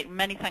great.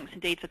 Many thanks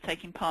indeed for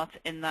taking part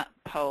in that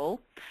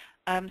poll.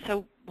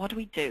 So what do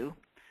we do?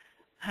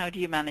 How do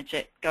you manage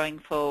it going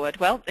forward?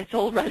 Well, it's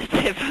all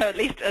relative, at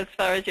least as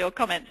far as your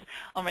comments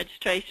on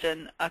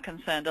registration are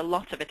concerned. A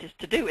lot of it is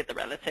to do with the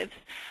relatives.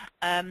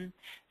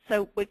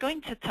 So we're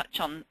going to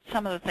touch on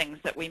some of the things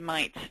that we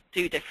might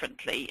do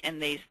differently in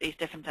these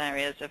different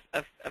areas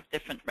of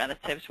different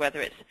relatives,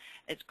 whether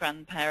it's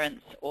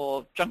grandparents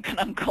or drunken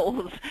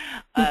uncles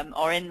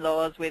or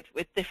in-laws with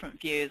different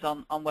views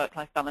on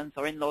work-life balance,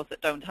 or in-laws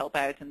that don't help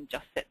out and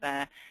just sit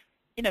there.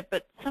 You know,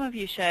 but some of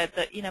you shared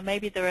that, you know,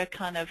 maybe there are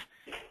kind of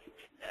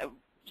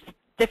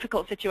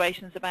difficult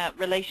situations about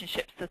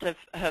relationships that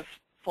have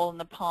fallen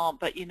apart,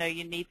 but, you know,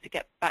 you need to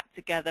get back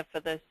together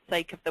for the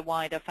sake of the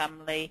wider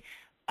family.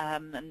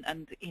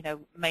 And you know,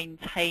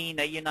 maintain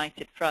a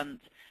united front.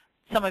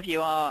 Some of you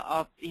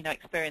are you know,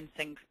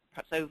 experiencing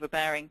perhaps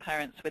overbearing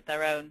parents with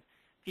their own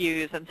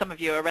views, and some of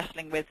you are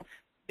wrestling with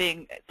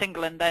being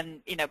single and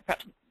then, you know,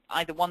 perhaps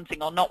either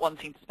wanting or not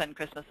wanting to spend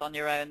Christmas on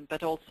your own,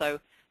 but also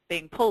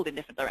being pulled in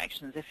different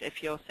directions.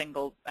 If you're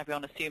single,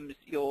 everyone assumes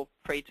you're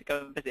free to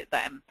go and visit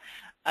them.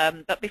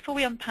 But before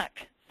we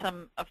unpack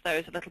some of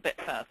those a little bit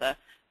further,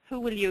 who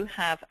will you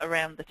have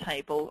around the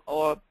table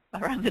or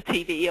around the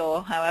TV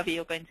or however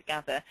you're going to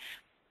gather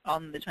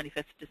on the 25th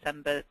of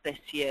December this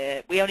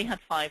year? We only had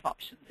 5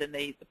 options in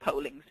the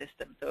polling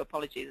system, so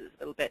apologies, it's a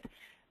little bit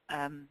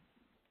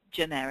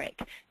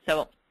generic.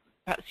 So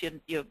perhaps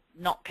you're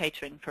not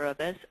catering for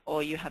others,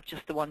 or you have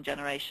just the one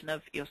generation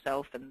of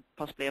yourself and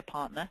possibly a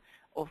partner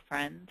or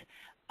friend.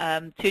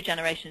 2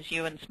 generations,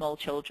 you and small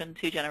children,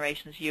 2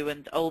 generations, you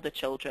and older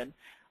children.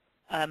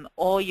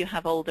 Or you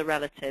have older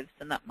relatives,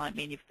 and that might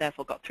mean you've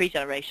therefore got 3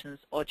 generations,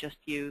 or just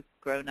you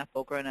grown up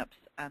or grown-ups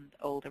and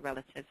older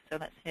relatives. So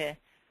let's hear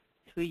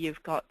who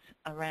you've got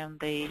around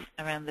the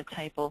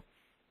table.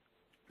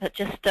 But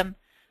just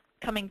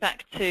coming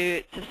back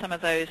to some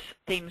of those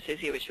themes,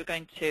 Susie, which we're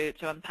going to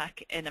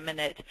unpack in a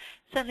minute,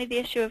 certainly the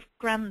issue of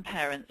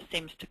grandparents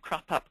seems to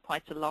crop up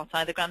quite a lot,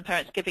 either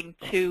grandparents giving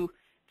too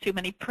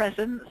many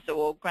presents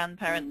or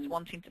grandparents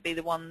wanting to be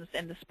the ones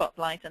in the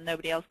spotlight and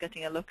nobody else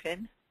getting a look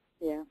in.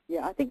 Yeah,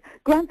 I think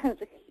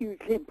grandparents are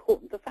hugely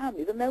important to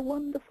families, and they're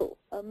wonderful.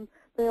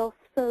 They are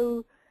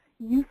so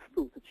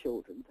useful to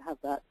children to have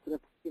that sort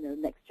of,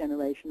 next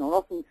generation on.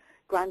 Often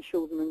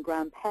grandchildren and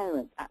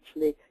grandparents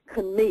actually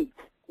can meet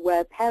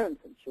where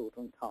parents and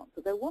children can't,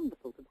 so they're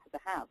wonderful to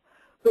have.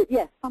 But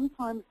yes,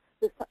 sometimes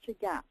there's such a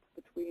gap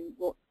between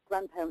what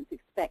grandparents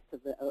expect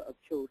of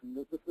children,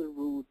 the sort of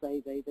rules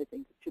they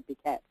think should be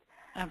kept.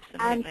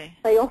 Absolutely. And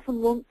they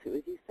often want to,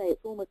 as you say,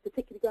 it's almost,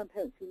 particularly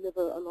grandparents who live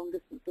a long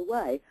distance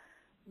away,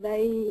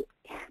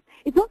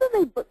 it's not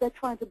that they're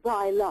trying to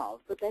buy love,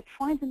 but they're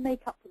trying to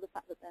make up for the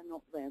fact that they're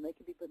not there. And they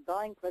can be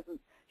buying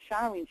presents,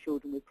 showering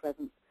children with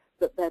presents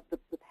that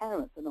the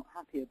parents are not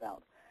happy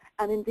about.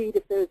 And indeed,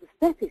 if there is a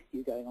step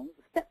issue going on,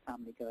 there's a step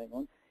family going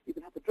on, you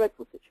can have the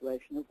dreadful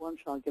situation of one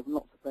child given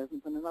lots of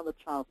presents and another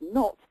child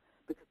not,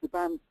 because the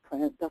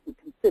grandparent doesn't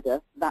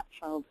consider that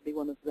child to be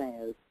one of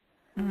theirs.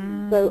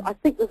 So I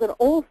think there's an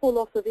awful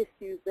lot of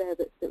issues there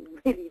that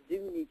really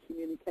do need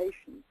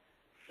communication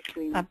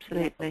between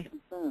Absolutely.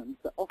 concerns,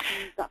 but often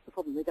that's the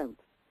problem, they don't.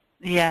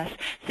 Yes.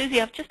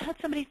 Susie, I've just had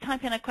somebody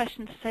type in a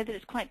question to say that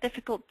it's quite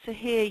difficult to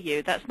hear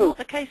you. That's not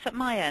the case at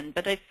my end,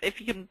 but if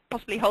you can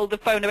possibly hold the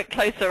phone a bit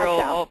closer,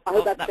 or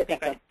that would be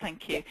great.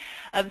 Thank you.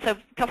 So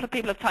a couple of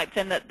people have typed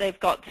in that they've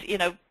got,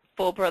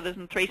 4 brothers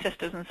and 3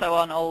 sisters and so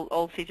on,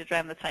 all seated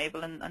around the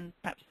table, and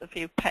perhaps a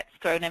few pets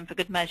thrown in for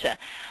good measure.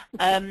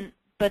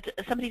 But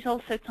somebody's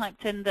also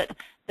typed in that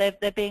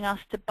they're being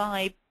asked to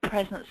buy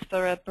presents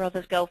for a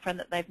brother's girlfriend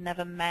that they've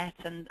never met,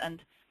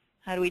 and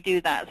how do we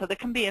do that? So there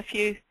can be a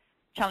few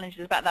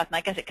challenges about that, and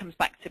I guess it comes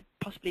back to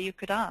possibly you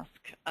could ask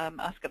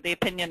the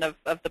opinion of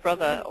the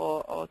brother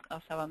or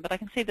so on. But I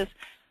can see there's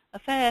a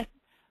fair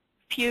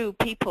few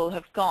people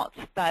have got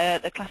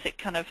the classic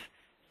kind of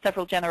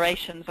several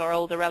generations or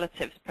older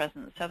relatives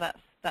present, so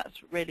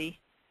that's really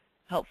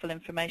helpful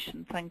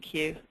information. Thank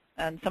you.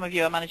 And some of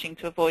you are managing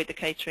to avoid the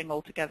catering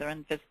altogether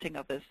and visiting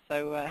others,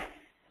 so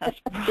that's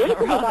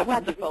rather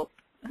wonderful.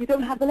 You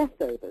don't have the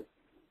leftovers.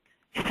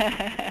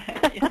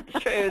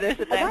 It's true, there's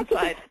a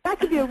downside. That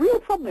could be a real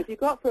problem if you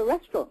go out for a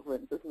restaurant, for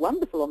instance,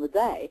 wonderful on the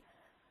day,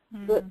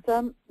 but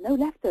no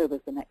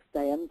leftovers the next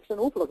day. And for an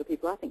awful lot of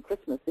people, I think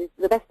Christmas is,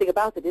 the best thing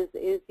about it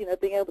is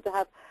being able to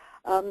have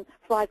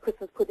fried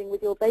Christmas pudding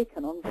with your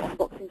bacon on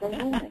Boxing Day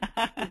morning.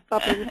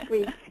 Bubbling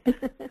sweet.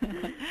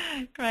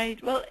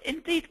 Great. Well,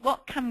 indeed,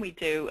 what can we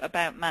do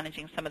about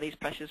managing some of these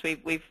pressures?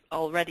 We've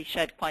already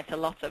shared quite a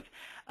lot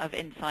of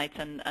insight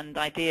and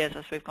ideas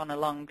as we've gone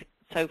along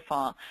so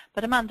far.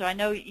 But Amanda, I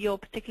know you're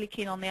particularly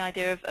keen on the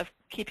idea of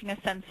keeping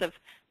a sense of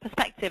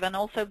perspective and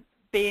also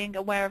being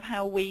aware of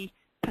how we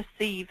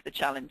perceive the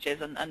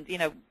challenges, and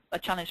a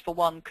challenge for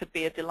one could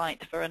be a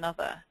delight for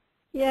another.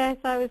 Yes,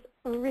 I was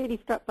really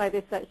struck by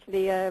this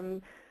actually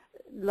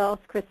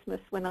last Christmas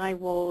when I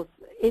was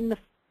in the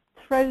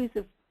throes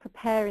of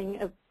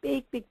preparing a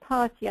big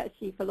party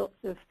actually for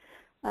lots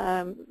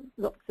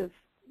of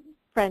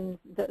friends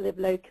that live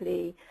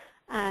locally,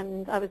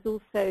 and I was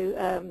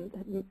also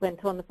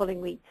went on the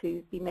following week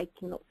to be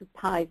making lots of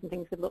pies and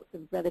things with lots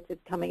of relatives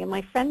coming, and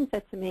my friend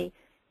said to me,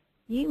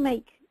 "You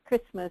make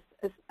Christmas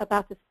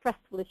about as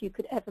stressful as you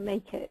could ever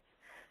make it."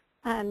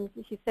 And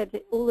she said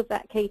that all of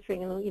that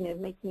catering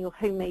and making your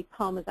homemade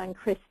Parmesan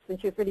crisps, and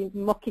she was really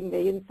mocking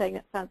me and saying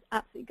that sounds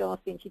absolutely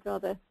ghastly and she'd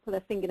rather pull her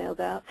fingernails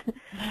out.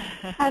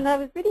 And I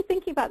was really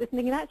thinking about this and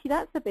thinking, actually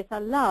that's the bit I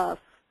love.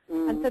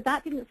 And so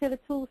that didn't feel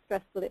at all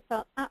stressful. It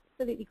felt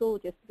absolutely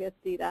gorgeous to be able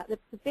to do that.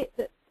 The bit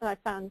that I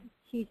found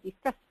hugely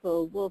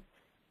stressful was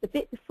the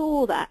bit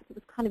before that. It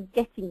was kind of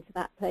getting to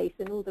that place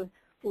and all the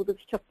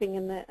shopping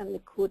and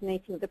the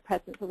coordinating of the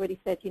presents. Already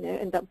said,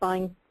 end up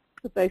buying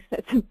for both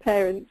sets of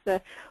parents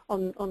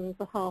on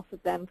behalf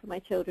of them for my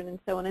children and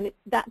so on. And it's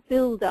that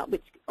build-up,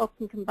 which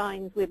often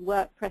combines with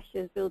work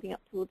pressures building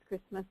up towards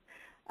Christmas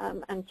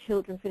and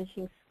children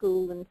finishing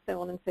school and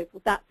so on and so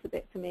forth. That's a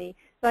bit for me.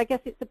 So I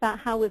guess it's about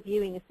how we're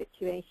viewing a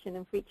situation,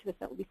 and for each of us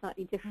that will be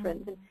slightly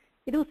different. And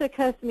it also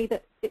occurs to me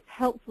that it's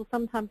helpful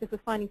sometimes if we're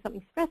finding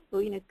something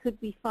stressful, could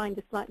we find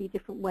a slightly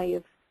different way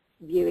of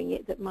viewing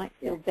it that might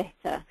feel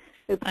better,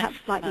 so perhaps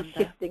slightly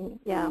shifting.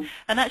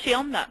 And actually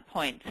on that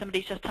point,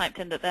 somebody's just typed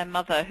in that their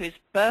mother, whose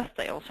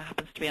birthday also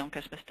happens to be on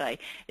Christmas Day,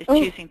 is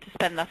choosing to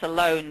spend that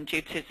alone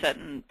due to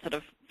certain sort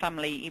of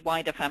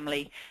wider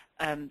family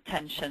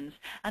tensions.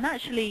 And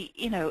actually,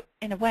 in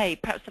a way,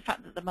 perhaps the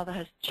fact that the mother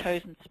has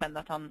chosen to spend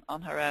that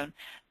on her own,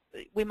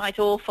 we might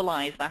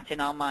awfulize that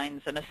in our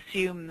minds and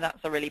assume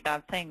that's a really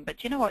bad thing.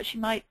 But you know what? She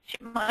might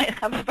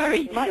have a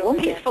very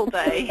peaceful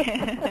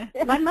day.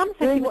 My mum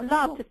said she would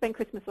love to spend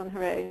Christmas on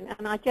her own,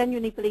 and I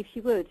genuinely believe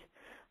she would.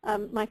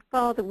 My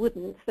father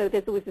wouldn't, so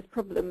there's always this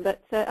problem.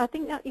 But I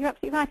think that you're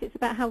absolutely right. It's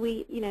about how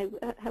we,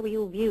 how we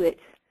all view it.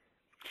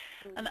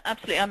 And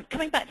absolutely. I'm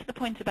coming back to the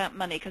point about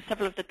money, because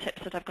several of the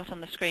tips that I've got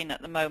on the screen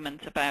at the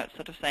moment about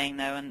sort of saying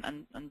no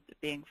and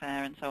being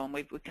fair and so on,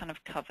 we've kind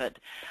of covered.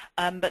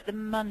 But the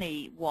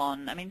money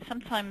one, I mean,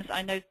 sometimes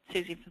I know,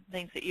 Susie, from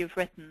things that you've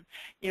written,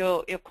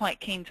 you're quite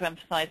keen to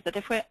emphasize that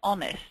if we're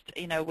honest,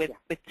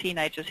 with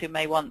teenagers who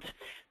may want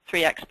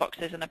 3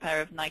 Xboxes and a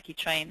pair of Nike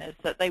trainers,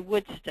 that they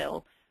would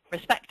still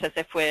respect us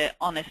if we're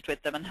honest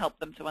with them and help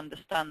them to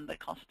understand the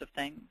cost of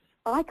things.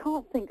 I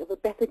can't think of a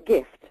better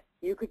gift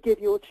you could give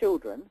your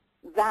children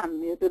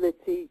than the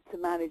ability to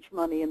manage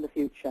money in the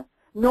future.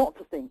 Not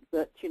to think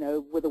that,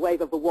 with a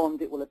wave of a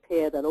wand it will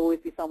appear, there'll always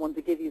be someone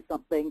to give you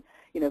something,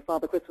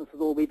 Father Christmas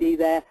will always be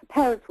there,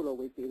 parents will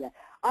always be there.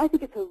 I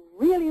think it's a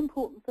really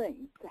important thing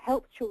to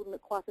help children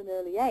at quite an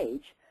early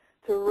age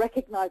to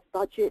recognize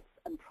budgets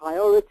and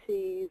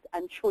priorities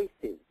and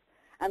choices,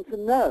 and to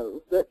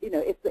know that,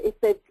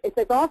 if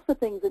they've asked for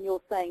things and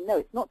you're saying no,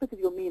 it's not because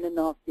you're mean and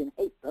nasty and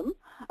hate them,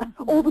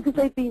 or because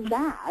they've been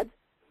bad,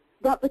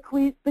 but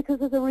because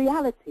there's a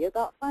reality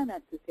about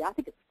finances here. I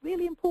think it's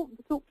really important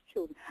to talk to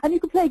children. And you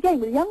can play a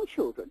game with young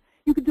children.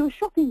 You can do a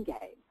shopping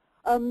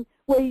game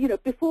where,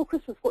 before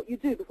Christmas, what you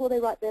do, before they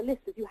write their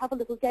list, is you have a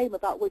little game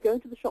about we're going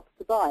to the shops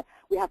to buy.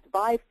 We have to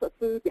buy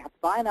food, we have to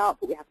buy an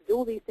outfit, we have to do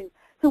all these things.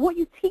 So what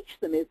you teach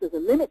them is there's a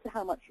limit to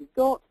how much you've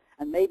got,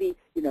 and maybe,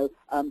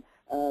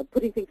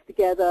 putting things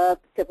together,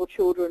 several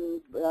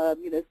children,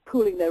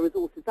 pooling their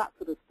resources, that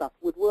sort of stuff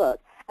would work.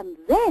 And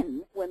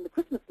then, when the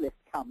Christmas list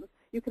comes,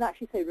 you can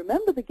actually say,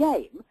 remember the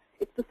game,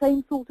 it's the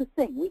same sort of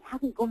thing. We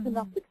haven't got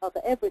enough to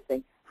cover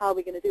everything. How are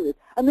we going to do this?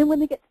 And then when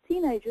they get to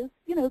teenagers,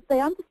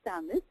 they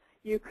understand this.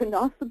 You can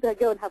ask them to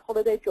go and have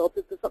holiday jobs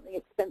if there's something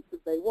expensive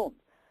they want.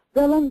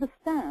 They'll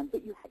understand,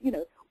 but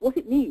what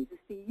it needs is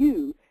for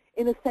you,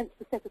 in a sense,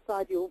 to set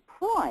aside your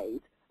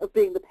pride of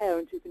being the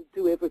parent who can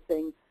do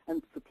everything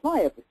and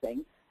supply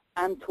everything,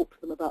 and talk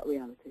to them about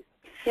realities.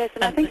 Yes,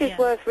 and I think it's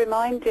worth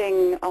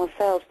reminding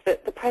ourselves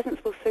that the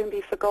presents will soon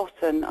be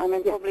forgotten. I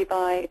mean, probably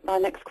by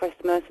next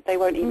Christmas, they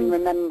won't even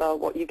remember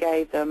what you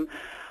gave them.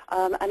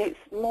 And it's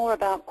more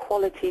about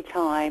quality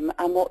time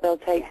and what they'll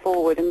take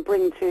forward and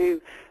bring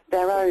to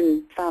their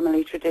own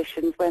family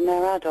traditions when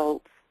they're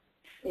adults.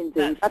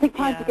 Indeed. I think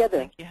time together.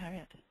 Thank you,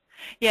 Harriet.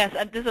 Yes,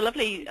 and there's a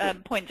lovely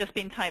point just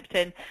been typed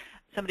in.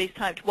 Somebody's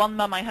typed, one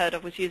mum I heard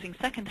of was using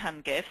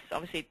second-hand gifts,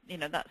 obviously,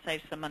 that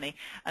saves some money,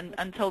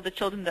 and told the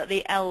children that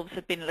the elves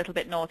had been a little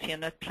bit naughty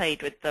and had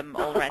played with them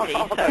already.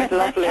 So it's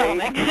lovely.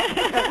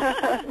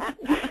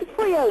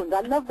 Pre-owned,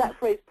 I love that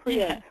phrase,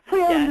 pre-owned.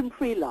 Pre-owned and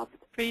pre-loved.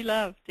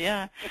 Pre-loved,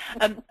 yeah.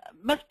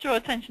 Must draw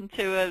attention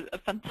to a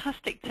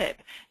fantastic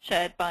tip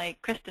shared by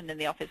Kristen in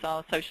the office,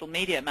 our social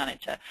media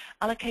manager,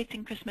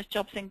 allocating Christmas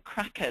jobs in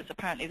crackers.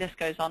 Apparently this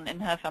goes on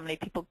in her family.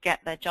 People get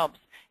their jobs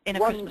in a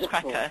Christmas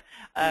cracker.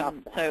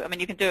 So, I mean,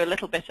 you can do a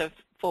little bit of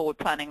forward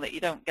planning that you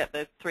don't get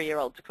the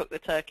 3-year-old to cook the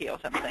turkey or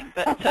something.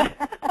 But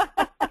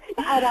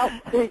add out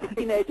the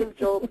teenagers'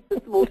 jobs, the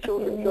small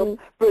children's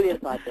jobs.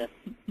 Brilliant idea.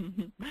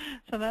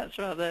 So that's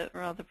rather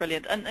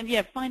brilliant. And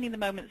yeah, finding the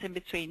moments in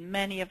between.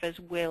 Many of us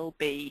will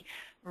be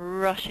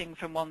rushing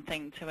from one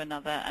thing to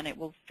another, and it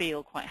will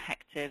feel quite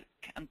hectic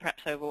and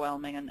perhaps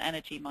overwhelming, and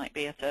energy might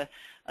be at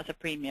a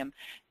premium.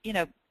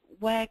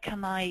 Where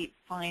can I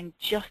find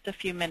just a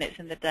few minutes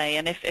in the day?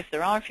 And if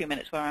there are a few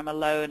minutes where I'm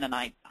alone and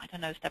I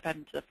don't know, step out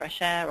into the fresh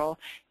air or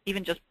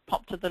even just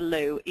pop to the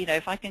loo,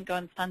 if I can go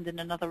and stand in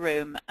another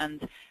room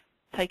and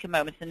take a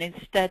moment, and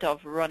instead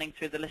of running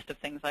through the list of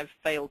things I've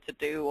failed to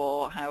do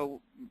or how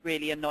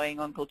really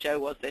annoying Uncle Joe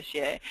was this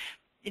year,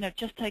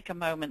 just take a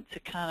moment to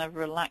kind of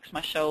relax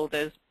my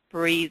shoulders,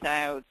 breathe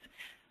out,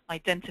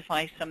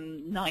 identify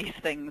some nice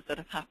things that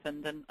have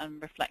happened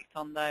and reflect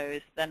on those,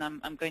 then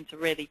I'm going to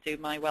really do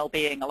my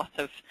well-being a lot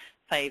of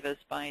favours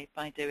by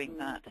doing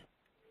that.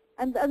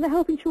 And they're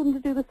helping children to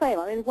do the same.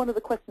 I mean, one of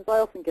the questions I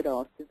often get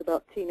asked is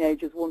about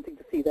teenagers wanting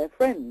to see their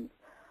friends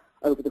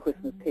over the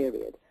Christmas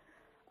period.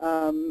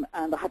 And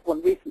I had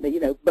one recently,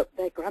 but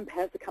their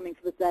grandparents are coming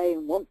for the day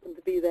and want them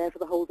to be there for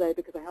the whole day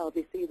because I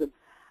hardly see them.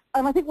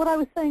 And I think what I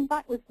was saying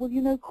back was,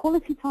 well,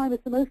 quality time is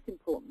the most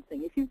important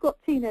thing. If you've got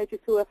teenagers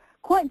who are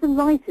quite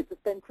delighted to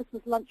spend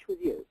Christmas lunch with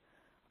you,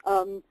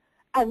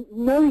 and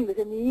knowing that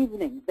in the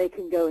evening they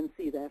can go and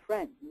see their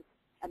friends,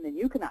 and then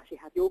you can actually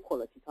have your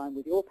quality time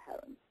with your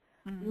parents,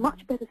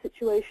 much better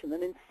situation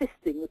than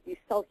insisting that these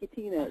sulky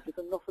teenagers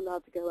are not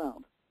allowed to go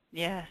out.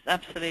 Yes,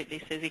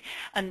 absolutely, Susie.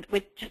 And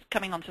we're just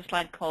coming on to a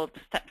slide called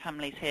Step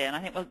Families here, and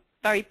I think we'll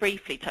very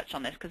briefly touch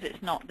on this because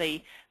it's not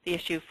the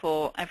issue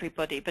for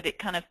everybody, but it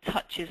kind of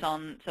touches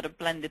on sort of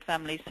blended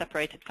families,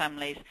 separated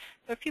families.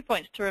 There are a few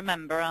points to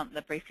remember, aren't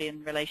there, briefly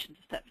in relation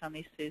to step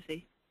families,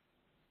 Susie?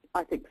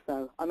 I think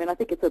so. I mean, I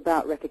think it's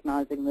about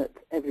recognizing that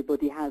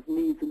everybody has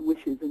needs and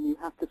wishes, and you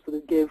have to sort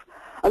of give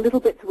a little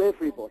bit to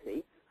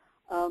everybody.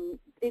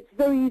 It's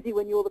very easy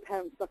when you're the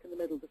parent stuck in the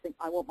middle to think,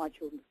 I want my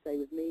children to stay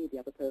with me, the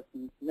other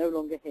person's no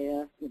longer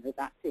here,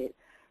 that's it.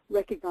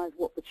 recognise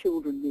what the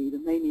children need,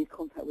 and they need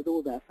contact with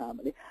all their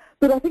family.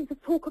 But I think to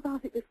talk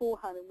about it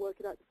beforehand and work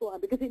it out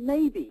beforehand, because it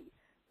may be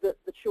that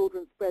the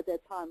children spread their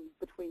time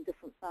between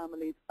different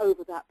families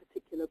over that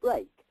particular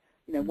break.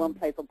 You know, one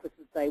plays on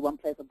Christmas Day, one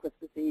plays on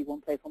Christmas Eve,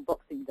 one plays on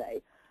Boxing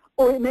Day.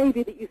 Or it may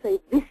be that you say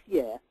this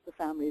year the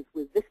family is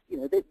with this, you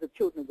know, the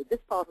children are with this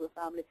part of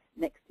the family,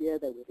 next year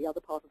they're with the other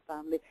part of the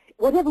family.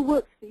 Whatever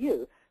works for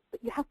you,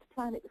 but you have to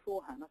plan it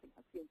beforehand. I think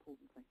that's the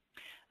important thing.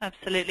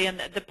 Absolutely,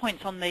 and the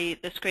points on the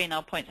screen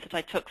are points that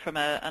I took from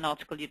an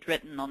article you'd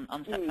written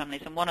on step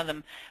families, and one of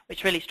them,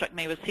 which really struck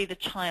me, was see the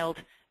child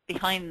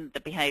behind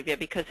the behaviour,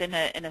 because in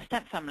a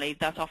step family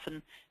that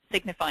often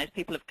signifies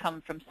people have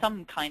come from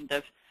some kind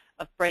of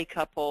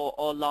breakup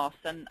or loss,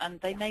 and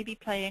they may be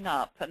playing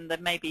up, and there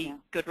may be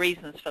good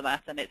reasons for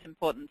that, and it's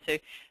important to,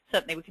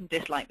 certainly we can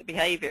dislike the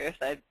behaviour if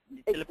they're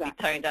deliberately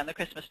tearing down the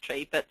Christmas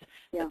tree, but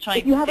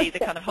trying to see the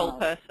kind of whole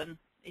person.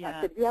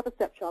 Yeah. If you have a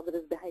stepchild that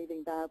is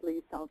behaving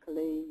badly,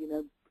 sulkily, you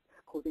know,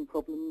 causing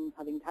problems,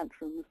 having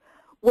tantrums,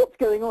 what's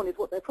going on is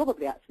what they're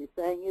probably actually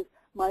saying is,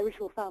 my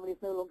original family is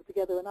no longer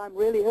together and I'm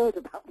really hurt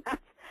about that.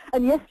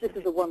 And yes, this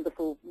is a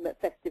wonderful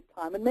festive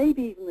time, and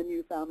maybe even the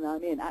new family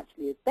I'm in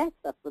actually is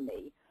better for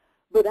me,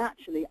 but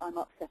actually I'm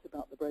upset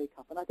about the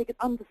breakup. And I think it's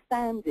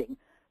understanding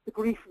the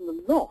grief and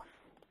the loss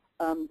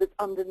that's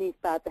underneath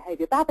bad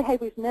behaviour. Bad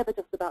behaviour is never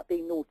just about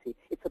being naughty.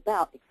 It's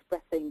about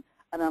expressing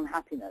an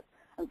unhappiness.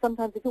 And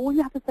sometimes if all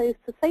you have to say is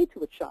to say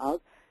to a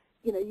child,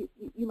 you know,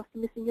 you must be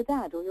missing your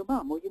dad or your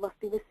mum, or you must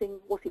be missing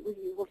what it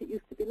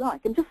used to be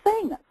like. And just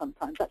saying that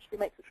sometimes actually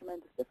makes a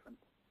tremendous difference.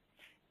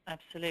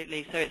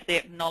 Absolutely. So it's the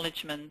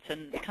acknowledgement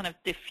and kind of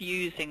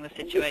diffusing the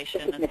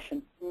situation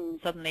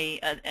and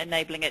suddenly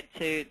enabling it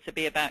to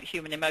be about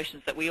human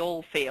emotions that we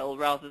all feel,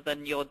 rather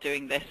than you're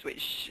doing this,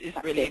 which is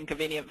really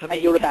inconvenient for me.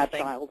 And you're a bad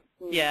child.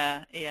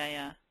 Yeah.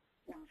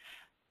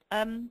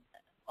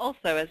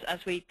 Also,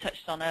 as we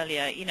touched on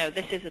earlier, you know,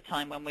 this is a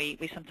time when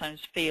we sometimes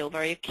feel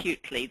very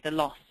acutely the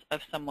loss of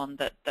someone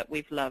that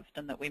we've loved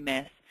and that we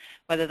miss,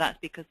 whether that's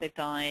because they've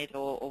died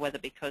or whether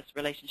because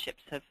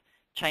relationships have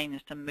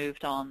changed and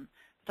moved on.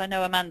 But I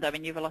know, Amanda, I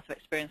mean, you have a lot of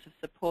experience of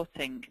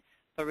supporting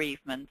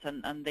bereavement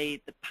and the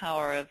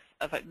power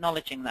of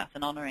acknowledging that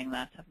and honouring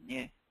that, haven't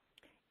you?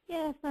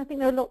 Yes, I think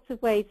there are lots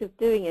of ways of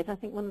doing it. I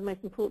think one of the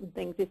most important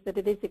things is that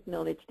it is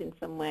acknowledged in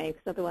some way,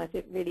 because otherwise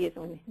it really is,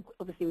 I mean,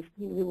 obviously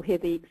we will hear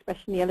the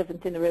expression the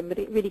elephant in the room, but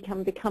it really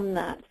can become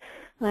that.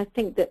 And I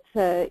think that,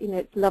 you know,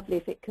 it's lovely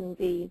if it can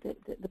be,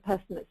 that the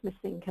person that's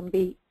missing can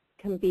be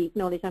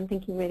acknowledged. I'm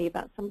thinking really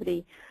about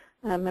somebody,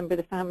 a member of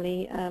the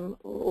family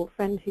or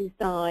friend who's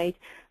died.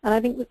 And I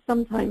think that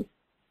sometimes,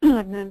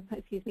 I've known,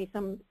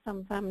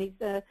 some families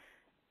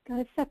kind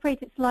of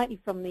separate it slightly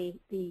from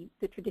the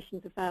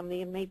traditions of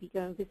family and maybe go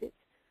and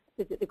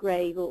visit the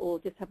grave or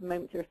just have a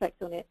moment to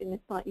reflect on it in a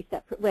slightly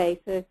separate way.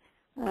 So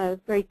a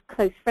very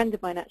close friend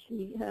of mine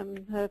actually,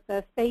 her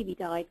first baby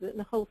died, but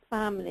the whole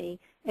family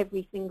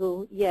every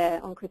single year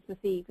on Christmas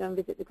Eve go and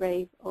visit the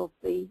grave of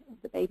the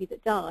baby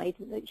that died.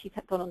 And she's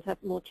gone on to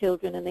have more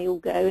children, and they all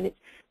go, and it's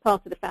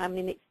part of the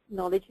family and it's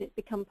acknowledged, and it's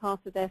become part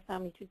of their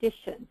family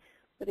tradition.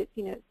 But it's,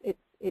 you know,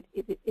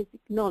 it's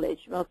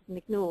acknowledged rather than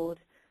ignored.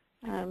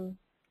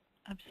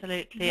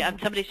 Absolutely. And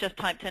somebody's just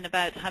typed in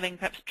about having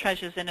perhaps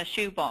treasures in a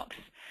shoebox.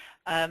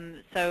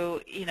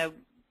 So, you know,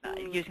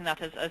 using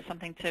that as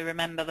something to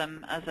remember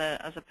them as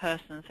a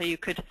person. So you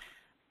could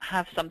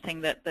have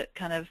something that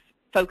kind of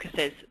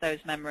focuses those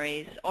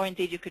memories, or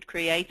indeed you could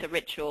create a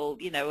ritual,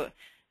 you know,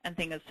 and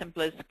thing as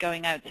simple as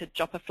going out to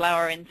drop a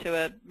flower into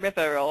a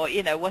river, or,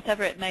 you know,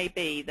 whatever it may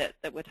be that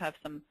would have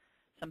some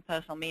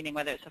personal meaning,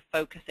 whether it's a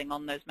focusing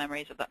on those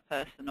memories of that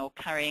person or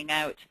carrying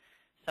out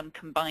some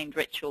combined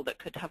ritual that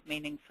could have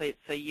meaning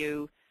for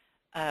you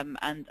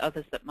and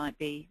others that might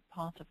be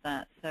part of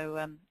that.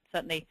 So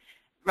certainly,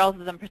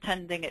 rather than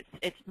pretending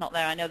it's not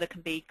there, I know there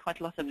can be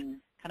quite a lot of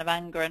kind of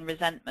anger and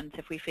resentment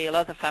if we feel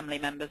other family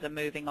members are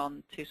moving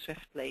on too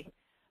swiftly.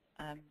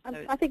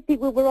 So I think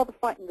we're rather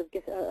frightened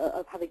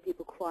of having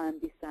people cry and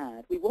be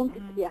sad. We want it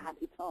to be a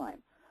happy time.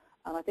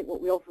 And I think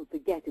what we often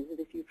forget is that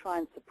if you try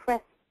and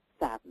suppress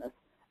sadness,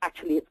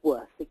 actually it's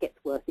worse. It gets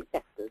worse. It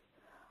festers.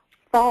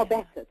 Far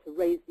better to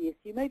raise the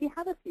issue, maybe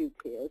have a few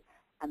tears,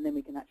 and then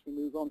we can actually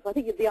move on. So I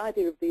think the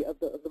idea of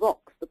the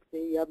box,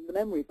 the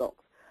memory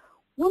box,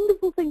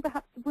 wonderful thing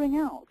perhaps to bring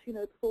out, you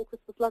know, before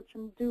Christmas lunch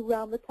and do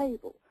round the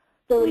table.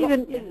 So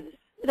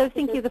I was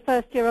thinking of the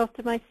first year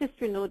after my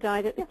sister-in-law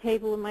died, at the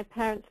table when my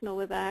parents and all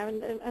were there,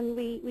 and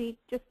we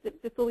just,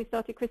 before we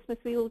started Christmas,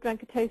 we all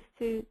drank a toast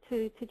to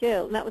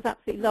Jill, and that was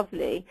absolutely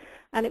lovely,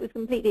 and it was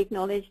completely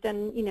acknowledged,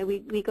 and, you know,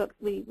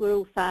 we were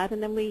all sad,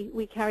 and then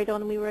we carried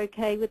on and we were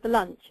okay with the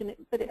lunch,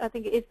 but I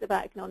think it is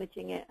about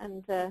acknowledging it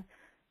and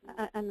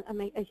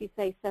as you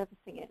say,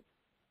 servicing it.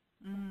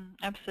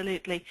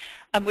 Absolutely.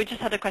 We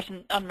just had a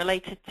question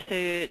unrelated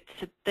to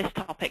this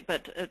topic,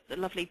 but a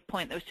lovely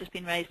point that was just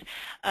been raised.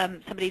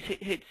 Somebody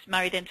who's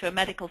married into a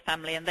medical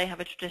family, and they have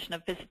a tradition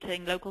of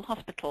visiting local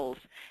hospitals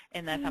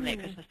in their family at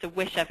Christmas to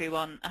wish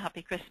everyone a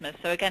happy Christmas.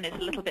 So again, it's a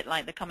little bit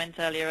like the comment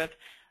earlier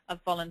of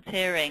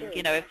volunteering,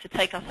 you know, to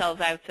take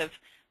ourselves out of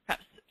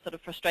sort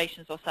of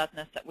frustrations or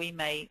sadness that we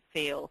may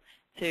feel,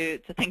 to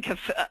think of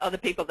other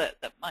people that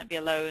might be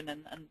alone,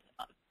 and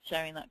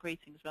sharing that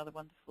greeting is rather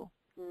wonderful.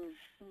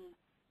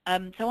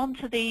 So on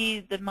to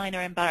the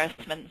minor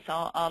embarrassments,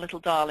 our little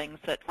darlings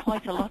that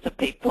quite a lot of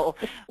people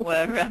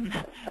were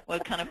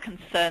kind of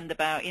concerned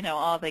about. You know,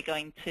 are they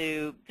going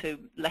to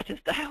let us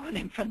down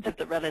in front of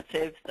the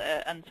relatives,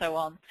 and so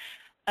on.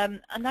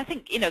 And I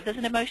think, you know, there's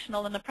an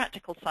emotional and a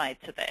practical side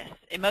to this.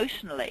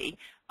 Emotionally,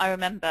 I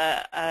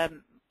remember,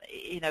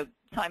 you know,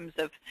 times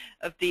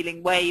of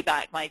dealing way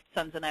back. My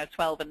sons are now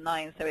 12 and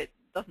 9, so it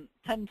doesn't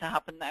tend to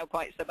happen now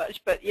quite so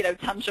much, but, you know,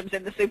 tantrums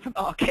in the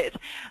supermarket.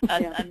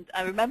 And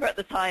I remember at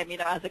the time, you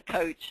know, as a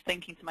coach,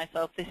 thinking to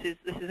myself, this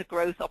is a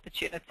growth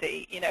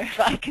opportunity. You know, if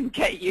I can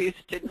get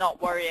used to not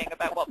worrying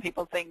about what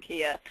people think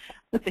here,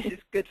 this is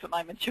good for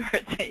my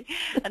maturity.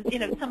 And, you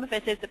know, some of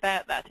it is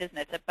about that, isn't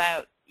it?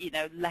 About, you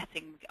know,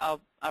 letting our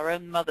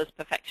own mother's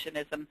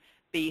perfectionism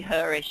be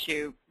her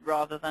issue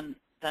rather than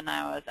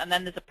ours. And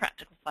then there's a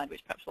practical side,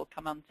 which perhaps we'll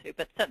come on to.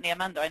 But certainly,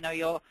 Amanda, I know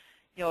you're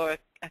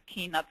a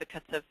keen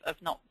advocate of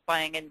not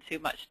buying in too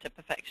much to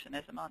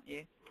perfectionism, aren't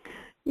you?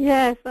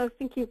 Yes, I was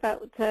thinking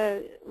about,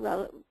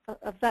 well,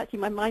 actually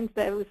my mind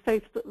there was so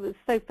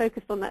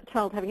focused on that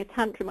child having a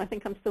tantrum. I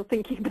think I'm still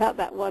thinking about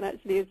that one,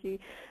 actually,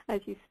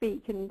 as you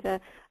speak, and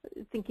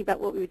thinking about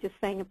what we were just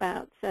saying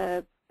about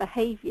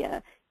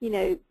behaviour. You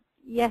know,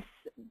 yes,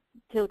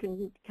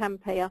 children can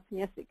play up, and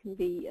yes, it can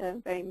be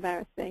very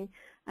embarrassing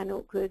and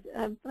awkward.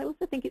 But I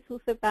also think it's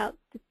also about,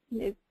 you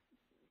know,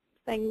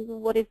 saying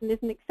what is and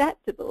isn't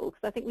acceptable,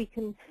 because I think we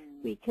can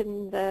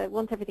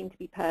want everything to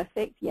be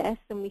perfect, yes,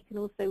 and we can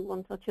also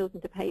want our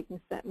children to behave in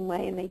a certain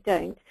way, and they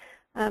don't.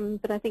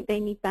 But I think they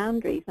need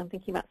boundaries. I'm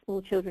thinking about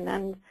small children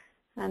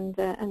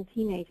and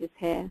teenagers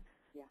here.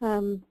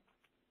 I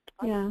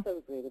so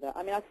agree with that.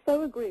 I mean, I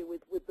so agree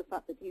with the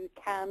fact that you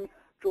can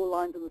draw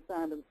lines in the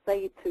sand and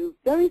say to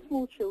very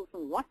small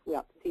children, right way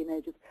up to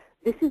teenagers,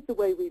 this is the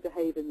way we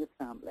behave in this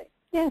family.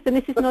 Yes, and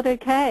this is not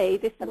okay.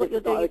 This is what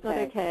you're doing is not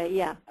okay.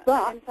 Yeah.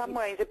 But in some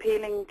ways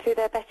appealing to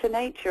their better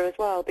nature as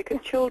well, because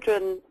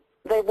children,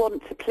 they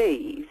want to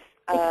please.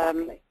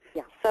 Exactly.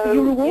 Yeah. So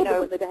you reward them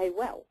when they behave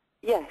well.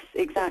 Yes,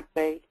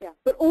 exactly. Yeah.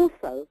 But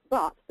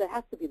there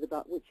has to be the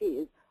but, which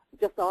is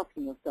just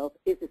asking yourself,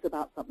 is this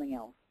about something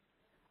else?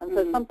 And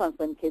so sometimes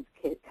when kids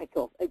kick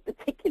off,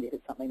 particularly if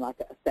it's something like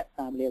a step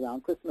family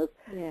around Christmas,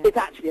 it's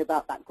actually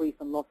about that grief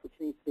and loss which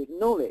needs to be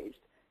acknowledged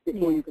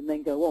before you can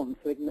then go on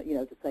to, you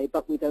know, to say,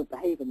 but we don't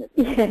behave in this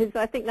way. Yes,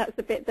 I think that's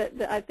the bit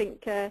that I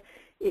think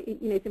you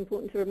know, it's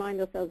important to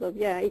remind ourselves of.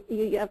 Yeah,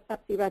 you're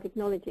absolutely right,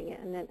 acknowledging it,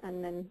 and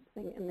then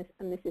saying,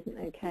 and this isn't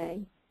okay.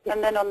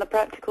 And then on the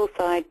practical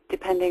side,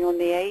 depending on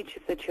the age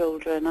of the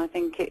children, I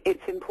think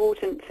it's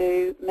important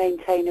to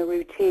maintain a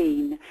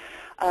routine.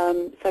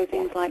 So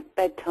things like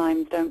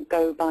bedtimes don't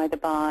go by the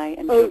by,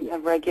 and children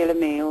have regular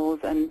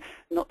meals and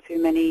not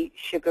too many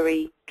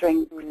sugary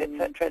drinks,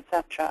 etc.,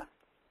 etc.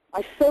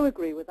 I so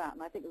agree with that,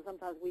 and I think that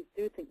sometimes we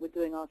do think we're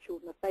doing our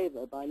children a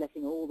favour by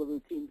letting all the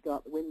routines go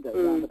out the window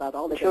round about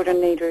all the children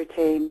need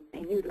routine.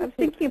 I'm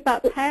thinking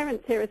about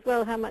parents here as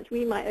well, how much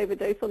we might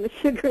overdose on the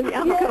sugar and the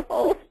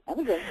alcohol,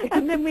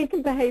 and then we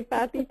can behave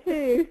badly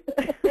too.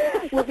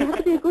 Well, you have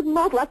to be a good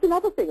model. That's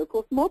another thing, of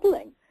course,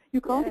 modelling. You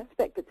can't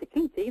expect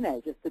particularly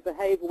teenagers to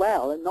behave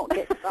well and not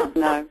get drunk.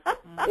 No.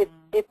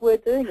 If we're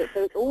doing it,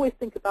 so it's always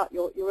think about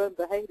your own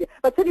behaviour.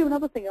 But I'll tell you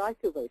another thing that I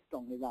feel very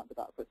strongly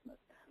about Christmas.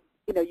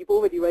 You know, you've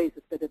already raised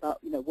this bit about,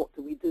 you know, what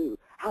do we do?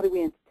 How do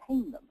we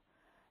entertain them?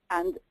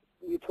 And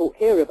you talk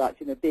here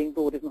about, you know, being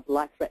bored is not a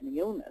life-threatening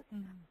illness.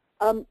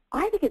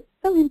 I think it's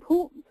so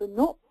important to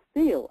not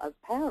feel as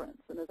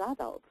parents and as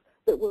adults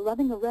that we're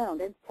running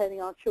around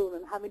entertaining our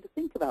children and having to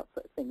think about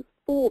such things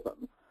for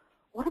them.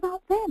 What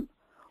about them?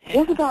 Yeah.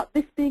 What about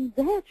this being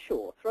their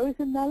chore? Throw it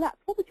in their laps.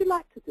 What would you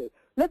like to do?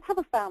 Let's have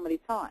a family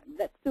time.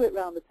 Let's do it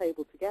round the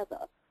table together.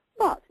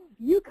 But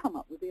you come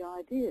up with the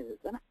ideas,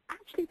 and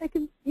actually they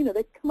can, you know,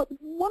 they come up with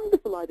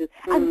wonderful ideas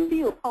and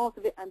feel part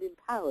of it and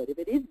empowered if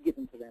it is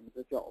given to them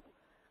as a job.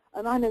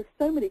 And I know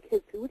so many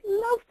kids who would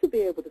love to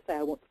be able to say,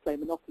 I want to play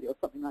Monopoly or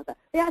something like that.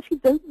 They actually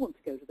don't want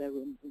to go to their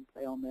rooms and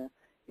play on their,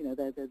 you know,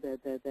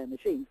 their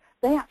machines.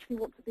 They actually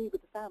want to be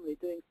with the family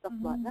doing stuff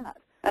like that.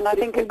 And I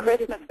think at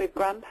Christmas with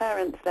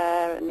grandparents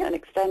there and an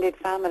extended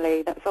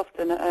family, that's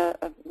often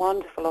a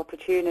wonderful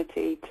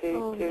opportunity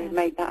to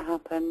make that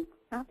happen.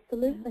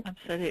 Absolutely.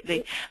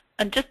 Absolutely.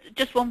 And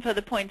just one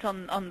further point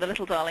on the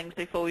little darlings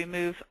before we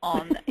move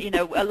on. You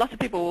know, a lot of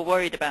people were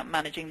worried about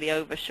managing the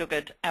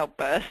over-sugared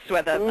outbursts,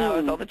 whether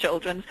ours or the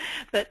children's.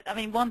 But, I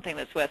mean, one thing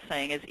that's worth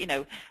saying is, you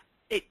know,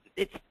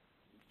 it's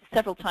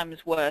several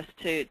times worse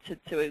to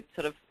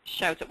sort of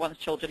shout at one's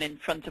children in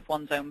front of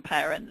one's own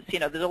parents. You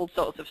know, there's all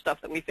sorts of stuff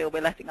that we feel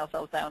we're letting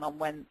ourselves down on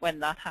when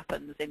that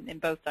happens in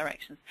both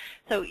directions.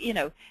 So, you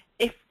know,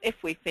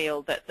 if we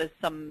feel that there's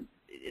some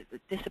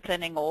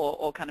disciplining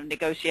or kind of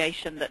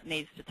negotiation that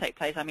needs to take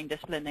place, I mean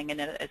disciplining in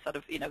a sort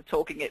of, you know,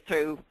 talking it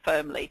through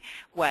firmly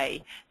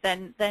way,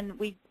 then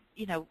we,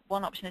 you know,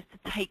 one option is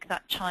to take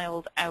that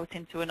child out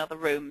into another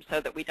room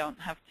so that we don't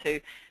have to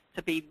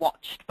to be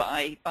watched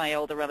by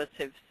older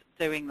relatives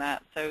doing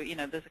that. So, you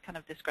know, there's a kind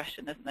of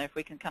discretion, isn't there? If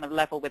we can kind of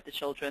level with the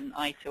children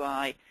eye to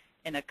eye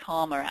in a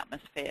calmer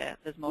atmosphere,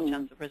 there's more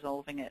chance of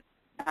resolving it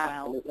well.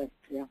 Absolutely,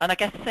 yeah. And I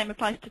guess the same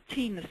applies to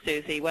teens,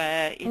 Susie,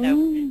 where, you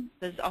know,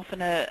 there's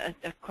often a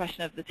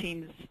question of the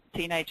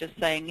teenagers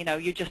saying, you know,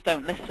 you just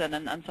don't listen,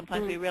 and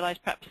sometimes we realize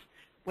perhaps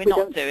we're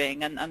not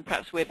doing, and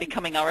perhaps we're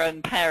becoming our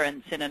own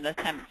parents in an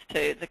attempt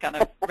to kind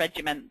of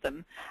regiment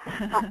them.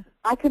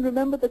 I can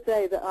remember the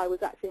day that I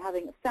was actually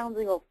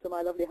sounding off to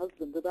my lovely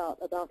husband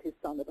about his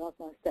son, about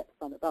my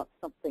stepson, about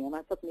something, and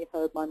I suddenly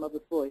heard my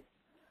mother's voice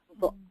and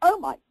thought, oh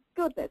my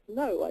goodness,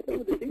 no, I don't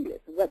want to do this,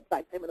 and went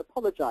back to him and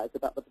apologized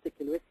about the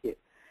particular issue.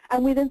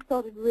 And we then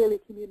started really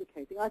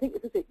communicating. I think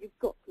this is it. You've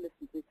got to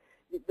listen to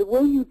the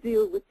way you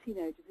deal with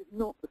teenagers is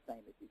not the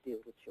same as you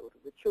deal with children.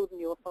 With children,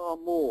 you're far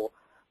more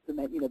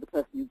the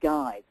person you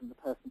guide and the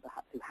person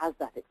perhaps who has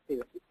that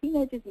experience. With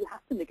teenagers, you have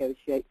to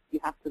negotiate,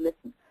 you have to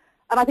listen.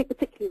 And I think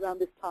particularly around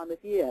this time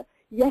of year,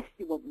 yes,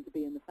 you want them to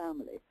be in the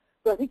family,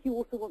 but I think you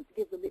also want to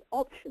give them the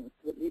options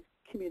to at least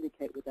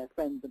communicate with their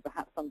friends and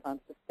perhaps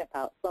sometimes to step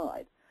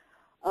outside.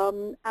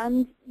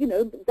 And, you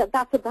know,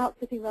 that's about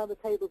sitting around the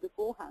table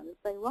beforehand and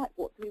saying, right,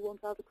 what do we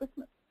want out of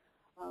Christmas?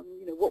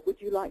 You know, what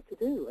would you like to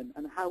do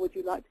and how would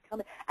you like to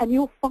come in? And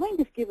you'll find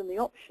if given the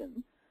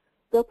option,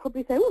 they'll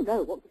probably say, oh,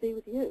 no, want to be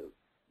with you.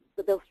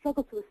 But they'll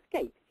struggle to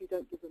escape if you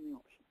don't give them the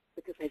option,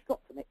 because they've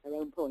got to make their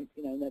own point,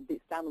 you know, and they'll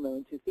stand on their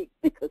own 2 feet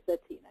because they're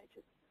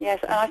teenagers. Yes,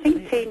 and I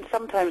think teens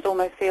sometimes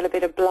almost feel a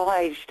bit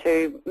obliged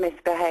to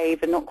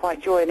misbehave and not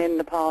quite join in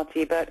the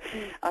party, but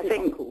I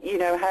think, you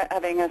know,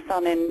 having a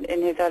son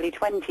in his early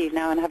 20s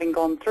now and having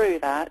gone through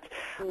that,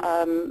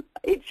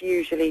 it's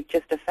usually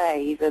just a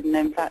phase, and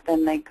in fact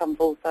then they come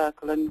full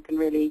circle and can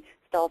really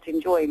start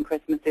enjoying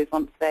Christmases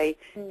once they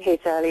hit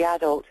early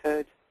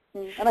adulthood.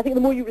 And I think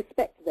the more you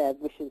respect their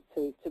wishes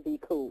to be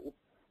cool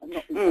and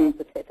not be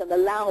sensitive and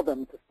allow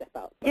them to step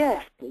out,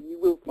 you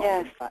will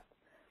find, in fact,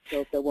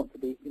 they'll want to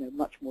be, you know,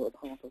 much more a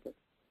part of it.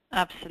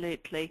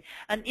 Absolutely.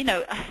 And, you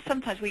know,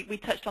 sometimes we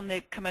touched on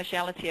the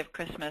commerciality of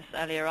Christmas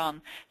earlier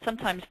on.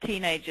 Sometimes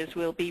teenagers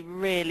will be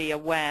really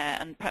aware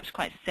and perhaps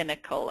quite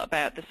cynical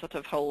about the sort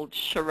of whole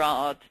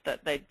charade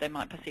that they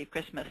might perceive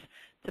Christmas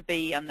to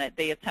be, and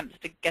the attempts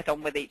to get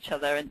on with each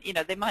other. And, you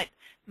know, they might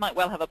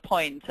well have a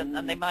point,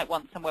 and they might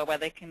want somewhere where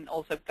they can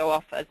also go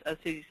off, as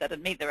Susie said,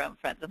 and meet their own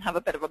friends and have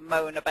a bit of a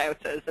moan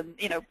about us. And,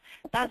 you know,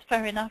 that's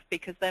fair enough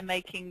because they're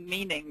making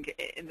meaning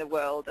in the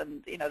world,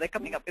 and, you know, they're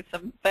coming up with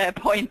some fair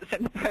points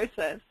in the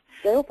process.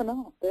 They often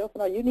are. They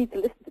often are. You need to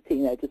listen to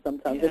teenagers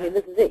sometimes. I mean,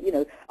 this is it. You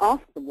know,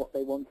 ask them what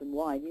they want and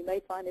why, and you may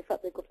find, in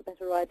fact, they've got a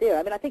better idea.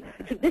 I mean, I think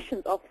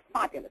traditions are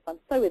fabulous. I'm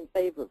so in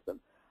favour of them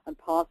and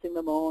passing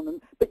them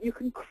on, but you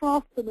can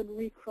craft them and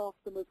recraft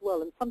them as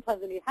well. And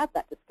sometimes when you have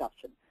that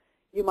discussion,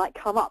 you might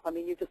come up. I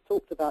mean, you just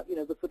talked about, you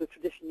know, the sort of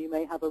tradition you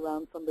may have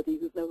around somebody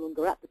who's no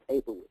longer at the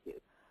table with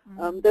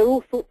you. There are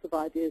all sorts of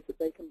ideas that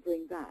they can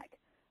bring back,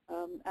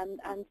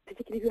 and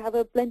particularly if you have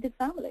a blended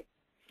family.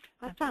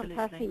 I found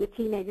personally with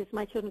teenagers,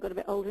 my children got a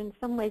bit older. In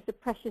some ways, the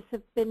pressures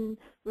have been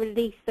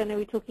released. I know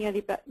we were talking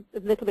earlier about a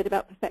little bit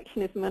about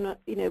perfectionism, and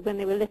you know, when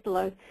they were little,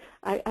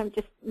 I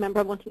just remember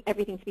I wanting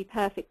everything to be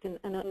perfect and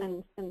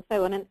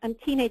so on. And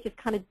teenagers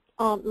kind of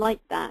aren't like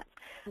that.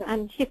 No.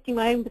 And shifting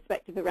my own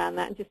perspective around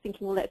that and just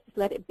thinking, well, let's just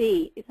let it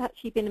be. It's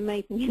actually been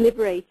amazingly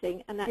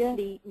liberating and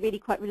actually really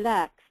quite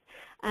relaxed.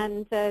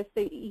 And so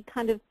you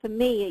kind of, for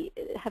me,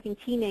 having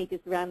teenagers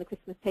around the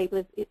Christmas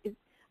table is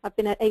I've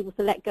been able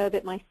to let go of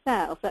it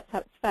myself. That's how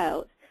it's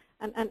felt,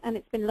 and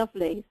it's been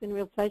lovely. It's been a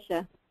real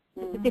pleasure.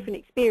 It's a different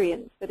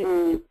experience, but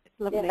it's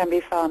lovely. It can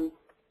be fun.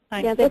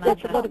 Thanks,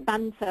 there's a lot of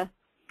banter.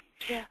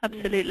 Yeah.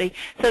 Absolutely.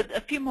 So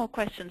a few more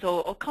questions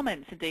or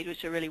comments, indeed,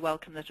 which are really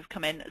welcome that have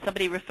come in.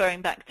 Somebody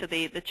referring back to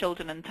the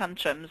children and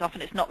tantrums.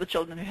 Often it's not the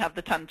children who have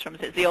the tantrums,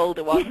 it's the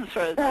older ones.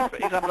 For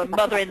example, a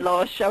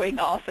mother-in-law showing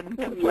off and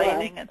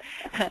complaining.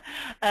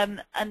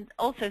 And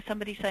also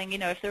somebody saying, you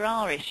know, if there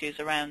are issues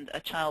around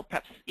a child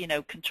perhaps, you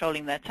know,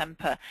 controlling their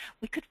temper,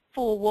 we could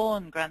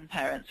forewarn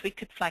grandparents. We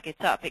could flag it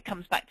up. It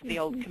comes back to the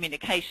old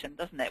communication,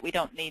 doesn't it? We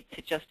don't need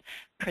to just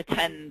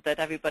pretend that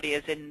everybody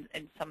is in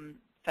some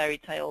fairy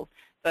tale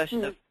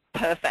version of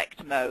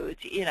perfect mode,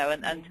 you know,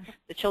 and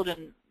the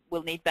children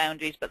will need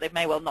boundaries, but they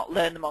may well not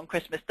learn them on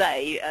Christmas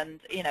Day, and,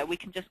 you know, we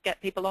can just get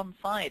people on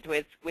side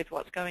with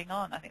what's going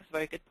on. I think it's a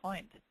very good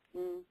point.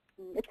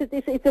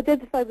 It's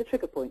identifying the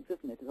trigger points,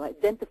 isn't it? It's like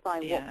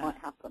identifying what might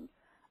happen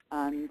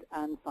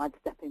and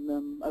sidestepping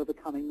them,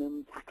 overcoming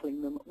them,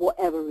 tackling them,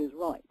 whatever is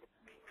right,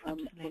 as long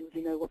as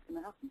you know what's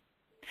going to happen.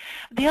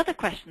 The other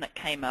question that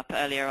came up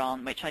earlier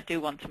on, which I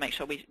do want to make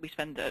sure we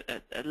spend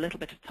a little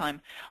bit of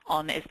time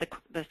on, is the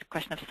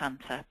question of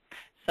Santa.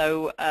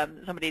 So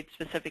somebody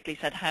specifically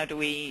said, how do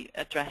we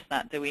address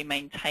that? Do we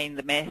maintain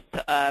the myth,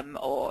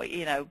 or,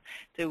 you know,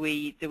 do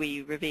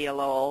we reveal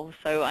all?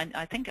 So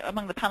I think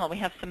among the panel we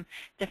have some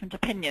different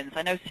opinions.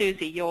 I know,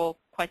 Susie, you're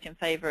quite in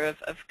favour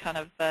of kind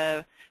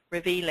of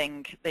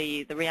revealing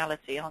the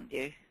reality, aren't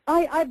you?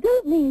 I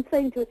don't mean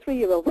saying to a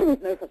 3-year-old, there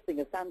is no such thing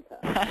as Santa.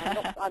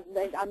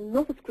 I'm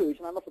not a Scrooge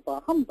and I'm not a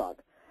bar humbug.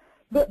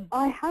 But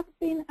I have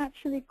been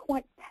actually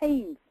quite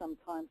pained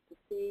sometimes to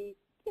see,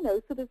 you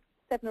know, sort of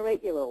 7 or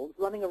 8-year-olds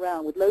running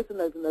around with loads and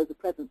loads and loads of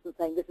presents and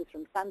saying, this is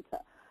from Santa.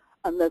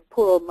 And there's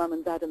poor old mum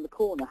and dad in the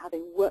corner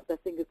having worked their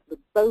fingers to the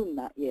bone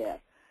that year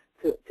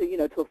to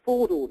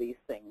afford all these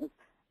things.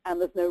 And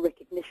there's no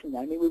recognition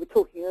there. I mean, we were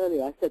talking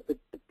earlier, I said that,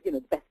 you know,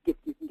 the best gift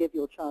you can give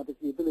your child is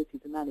the ability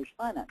to manage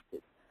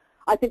finances.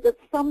 I think that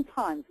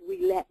sometimes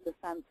we let the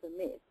Santa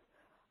myth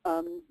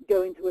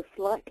go into a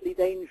slightly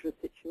dangerous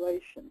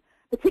situation,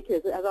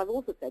 particularly, as I've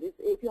also said, is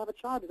if you have a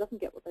child who doesn't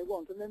get what they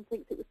want and then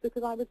thinks it was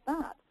because I was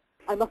bad.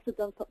 I must have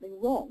done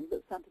something wrong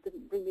that Santa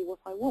didn't bring me what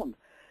I want.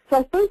 So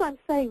I suppose I'm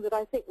saying that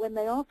I think when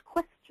they ask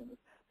questions,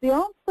 the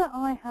answer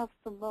I have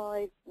for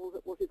my,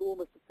 was it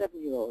almost a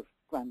 7-year-old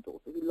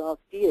granddaughter who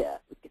last year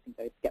was getting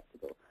very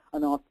sceptical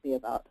and asked me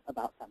about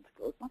Santa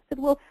Claus. And I said,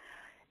 well,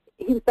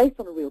 he was based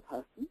on a real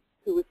person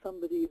who was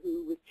somebody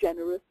who was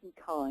generous and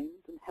kind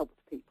and helped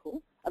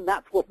people. And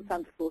that's what the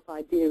Santa Claus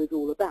idea is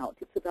all about.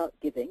 It's about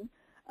giving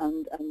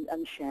and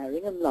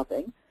sharing and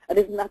loving. And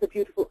isn't that a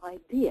beautiful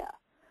idea?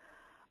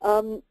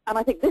 And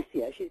I think this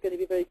year she's going to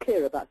be very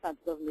clear about Santa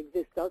doesn't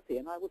exist, does he?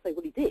 And I will say,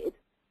 well, he did.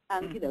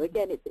 And, you know,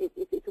 again,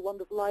 it's a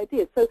wonderful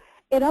idea. So,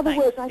 in other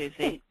words, I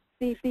think,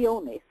 be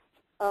honest,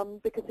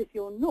 because if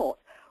you're not,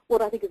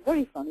 what I think is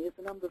very funny is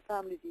the number of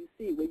families you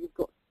see where you've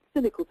got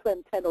cynical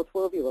 10 or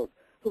 12-year-olds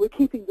who are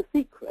keeping the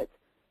secret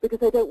because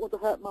they don't want to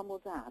hurt mum or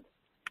dad.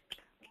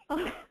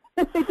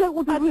 They don't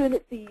want to ruin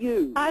it for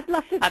you. I'd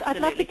love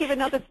to give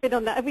another spin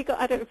on that. I don't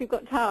know if we've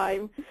got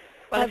time.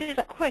 Well, if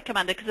it's quick,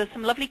 Amanda, because there's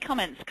some lovely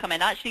comments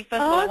coming. Actually,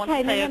 first of all, I want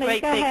to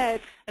say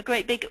a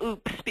great big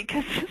oops,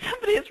 because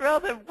somebody has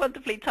rather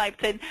wonderfully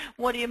typed in,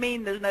 what do you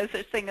mean there's no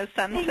such thing as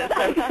Santa?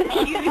 Exactly.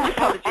 So huge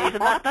apologies.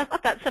 And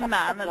that's a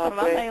man. That's one of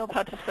our male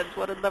participants.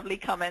 What a lovely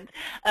comment.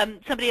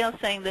 Somebody else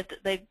saying that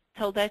they've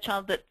told their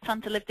child that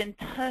Santa lived in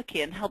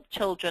Turkey and helped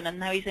children, and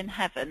now he's in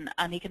heaven,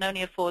 and he can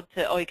only afford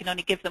to, or he can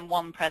only give them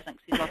one present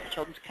because he's lots of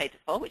children to cater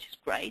for, which is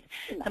great.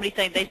 Somebody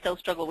saying they still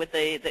struggle with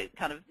the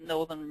kind of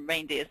northern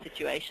reindeer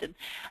situation.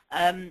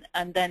 And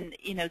then,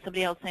 you know,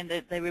 somebody else saying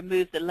that they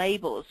remove the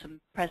labels from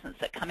presents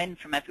that come in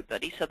from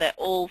everybody, so they're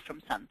all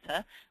from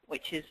Santa,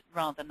 which is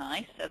rather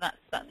nice. So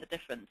that's a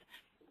different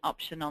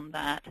option on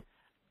that.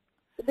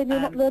 But then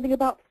you're not learning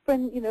about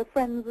friends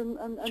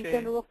and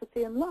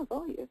generosity and love,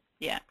 are you?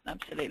 Yeah,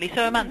 absolutely.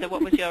 So, Amanda,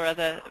 what was your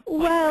other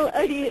point? Well,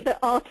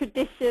 our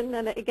tradition,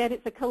 and again,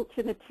 it's a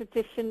culture and a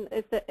tradition,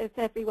 is that if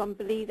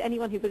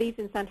anyone who believes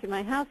in Santa in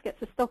my house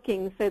gets a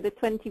stocking. So the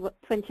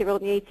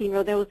 20-year-old and the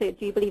 18-year-old, they all say,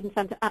 do you believe in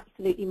Santa?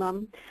 Absolutely,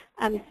 Mum.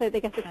 And so they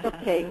get a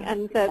stocking.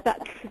 And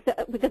that's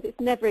because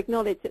it's never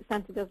acknowledged that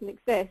Santa doesn't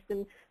exist.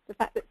 And the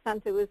fact that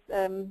Santa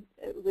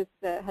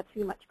had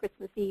too much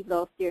Christmas Eve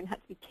last year and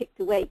had to be kicked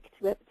awake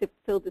to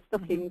fill the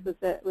stockings was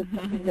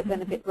something that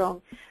went a bit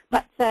wrong.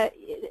 But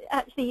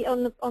actually,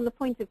 on the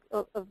point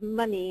of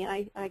money,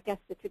 I guess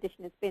the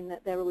tradition has been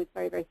that they're always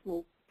very, very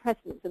small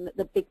presents, and that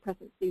the big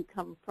presents do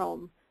come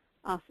from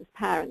us as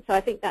parents. So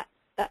I think that's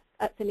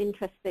an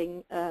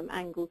interesting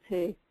angle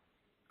too.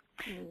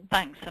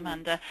 Thanks,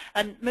 Amanda.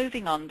 And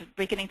moving on,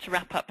 beginning to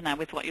wrap up now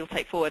with what you'll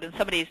take forward. And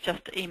somebody's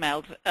just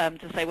emailed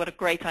to say what a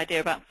great idea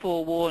about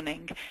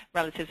forewarning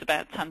relatives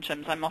about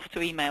tantrums. I'm off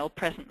to email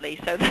presently,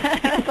 so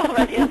that's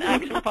already an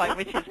action point,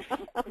 which is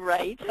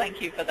great. Thank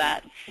you for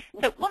that.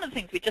 So one of the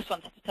things we just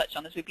wanted to touch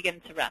on as we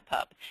begin to wrap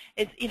up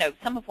is, you know,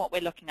 some of what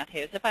we're looking at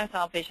here is about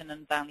our vision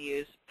and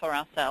values for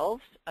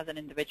ourselves as an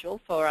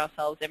individual, for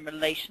ourselves in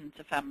relation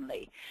to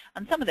family.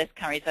 And some of this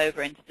carries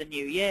over into the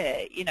new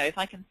year. You know, if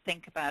I can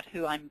think about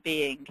who I'm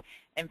being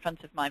in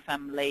front of my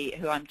family,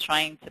 who I'm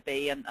trying to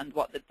be, and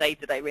what the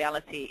day-to-day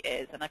reality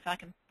is, and if I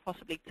can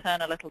possibly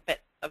turn a little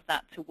bit of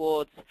that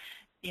towards,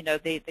 you know,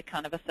 the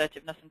kind of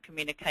assertiveness and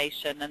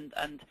communication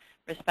and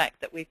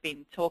respect that we've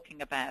been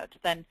talking about,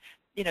 then,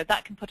 you know,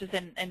 that can put us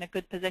in a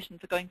good position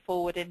for going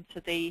forward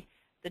into the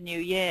new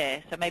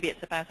year. So maybe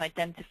it's about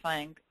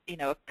identifying, you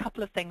know, a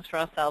couple of things for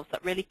ourselves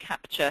that really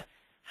capture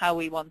how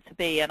we want to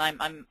be. And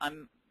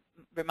I'm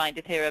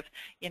reminded here of,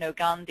 you know,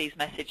 Gandhi's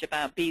message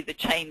about be the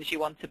change you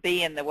want to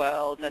be in the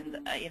world,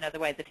 and you know, the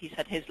way that he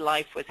said his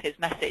life was his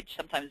message.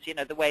 Sometimes, you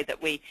know, the way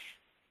that we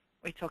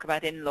talk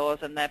about in-laws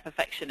and their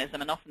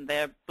perfectionism, and often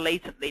they're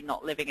blatantly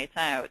not living it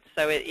out.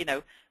 So you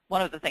know,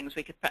 one of the things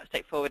we could perhaps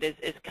take forward is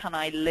can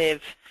I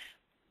live,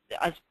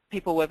 as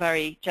people were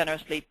very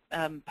generously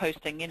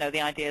posting, you know,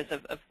 the ideas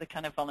of the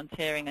kind of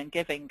volunteering and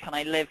giving, can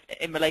I live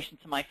in relation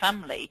to my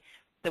family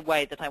the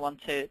way that I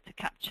want to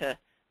capture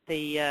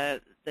the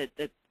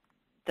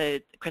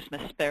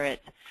Christmas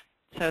spirit?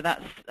 So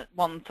that's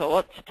one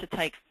thought to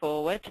take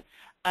forward.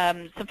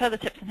 Some further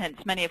tips and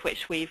hints, many of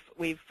which we've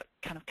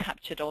kind of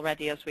captured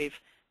already as we've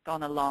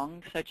gone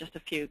along. So just a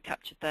few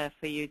captured there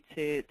for you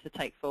to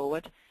take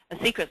forward.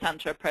 A Secret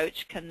Santa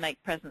approach can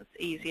make presents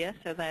easier,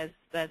 so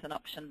there's an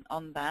option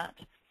on that.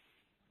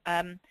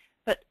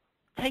 But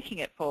taking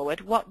it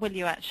forward, what will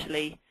you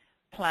actually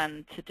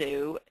plan to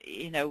do?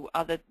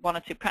 Are there one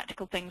or two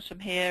practical things from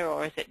here,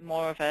 or is it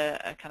more of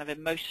a kind of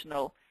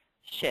emotional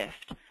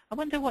shift? I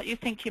wonder what you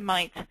think you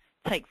might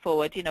take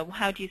forward.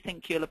 How do you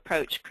think you'll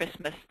approach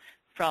Christmas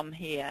from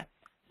here?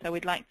 So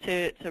we'd like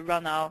to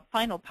run our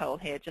final poll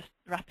here, just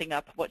wrapping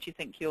up what you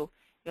think you'll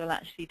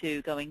actually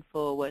do going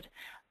forward.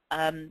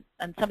 And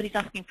somebody's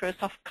asking for a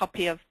soft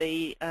copy of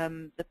the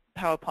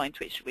PowerPoint,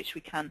 which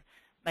we can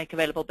make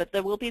available, but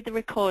there will be the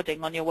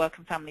recording on your Work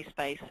and Family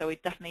Space, so we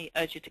definitely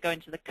urge you to go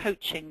into the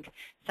coaching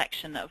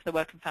section of the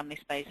Work and Family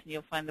Space, and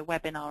you'll find the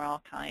webinar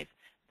archive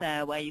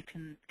there where you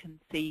can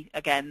see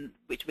again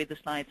which will be the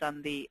slides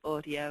and the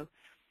audio.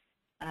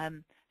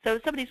 So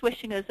somebody's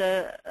wishing us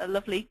a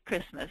lovely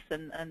Christmas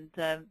and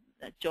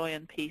joy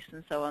and peace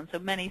and so on. So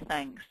many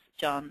thanks,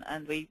 John,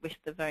 and we wish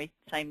the very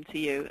same to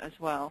you as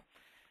well.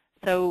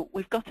 So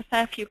we've got a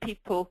fair few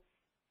people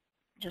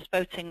just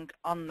voting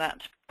on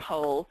that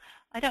poll.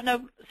 I don't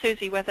know,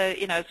 Susie, whether,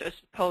 as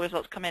poll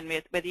results come in,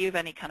 whether you have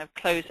any kind of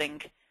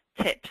closing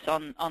tips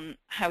on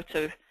how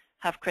to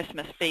have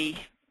Christmas be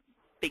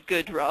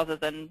good rather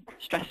than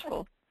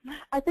stressful.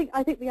 I think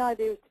the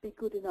idea is to be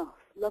good enough.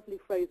 Lovely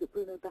phrase that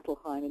Bruno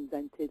Bettelheim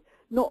invented.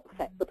 Not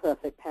the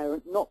perfect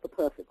parent, not the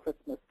perfect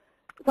Christmas,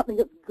 but something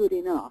that's good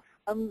enough.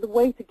 And the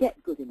way to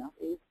get good enough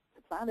is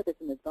to plan a bit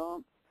in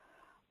advance,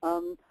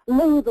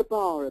 lower the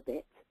bar a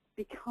bit,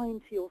 be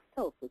kind to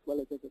yourself as well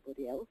as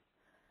everybody else,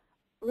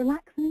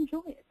 relax and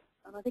enjoy it.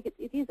 And I think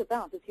it is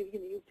about, as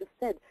you've just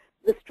said,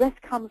 the stress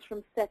comes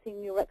from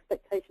setting your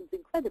expectations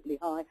incredibly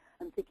high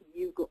and thinking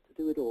you've got to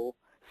do it all.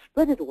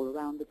 Spread it all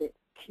around a bit,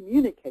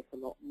 communicate a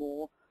lot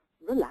more,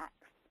 relax,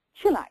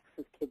 chillax,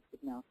 as kids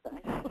would now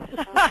say.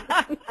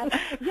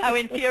 How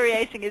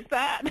infuriating is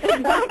that?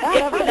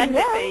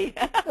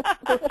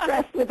 The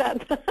stress with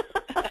that.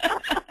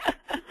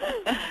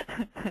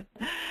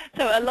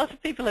 So a lot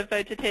of people have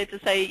voted here to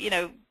say,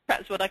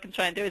 perhaps what I can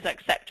try and do is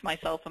accept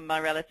myself and my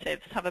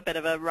relatives, have a bit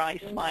of a wry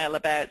smile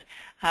about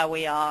how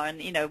we are,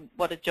 and,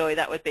 what a joy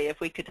that would be if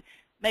we could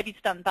maybe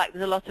stand back.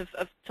 There's a lot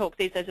of talk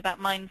these days about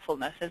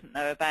mindfulness, isn't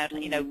there, about,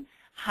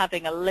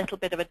 having a little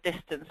bit of a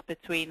distance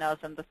between us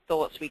and the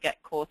thoughts we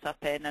get caught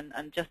up in,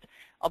 and just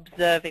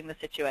observing the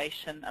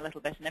situation a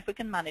little bit. And if we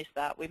can manage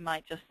that, we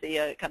might just see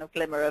a kind of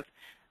glimmer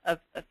of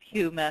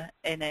humour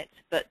in it.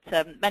 But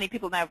many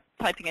people now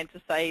typing in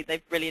to say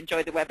they've really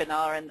enjoyed the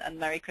webinar and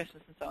Merry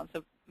Christmas and so on.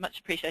 So much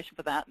appreciation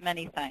for that.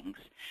 Many thanks.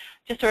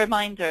 Just a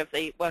reminder of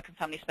the Work and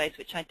Family Space,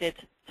 which I did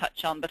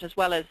touch on, but as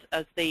well as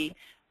the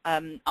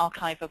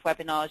archive of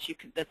webinars,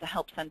 there's a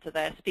help centre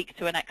there. Speak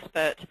to an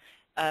expert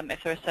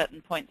if there are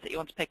certain points that you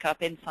want to pick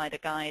up, insider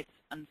guides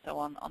and so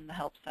on the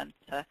help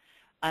centre.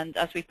 And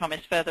as we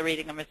promised, further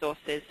reading and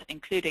resources,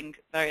 including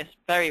various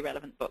very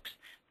relevant books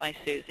by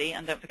Susie.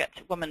 And don't forget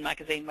Woman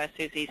magazine, where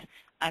Susie's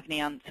Agni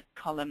Aunt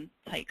column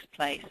takes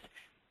place.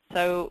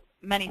 So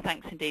many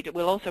thanks indeed.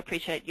 We'll also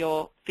appreciate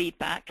your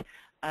feedback,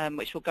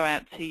 which will go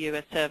out to you,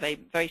 a survey,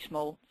 very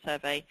small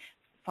survey,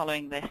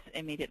 following this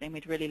immediately. And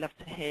we'd really love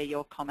to hear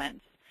your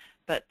comments.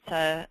 But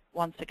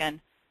once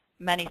again,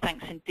 many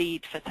thanks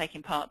indeed for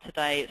taking part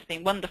today. It's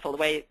been wonderful the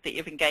way that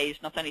you've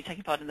engaged, not only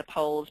taking part in the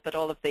polls, but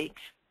all of the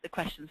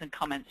questions and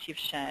comments you've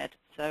shared.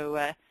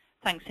 So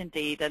thanks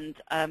indeed, and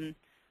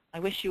I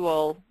wish you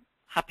all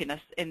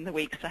happiness in the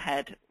weeks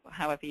ahead,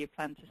 however you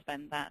plan to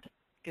spend that.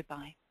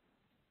 Goodbye.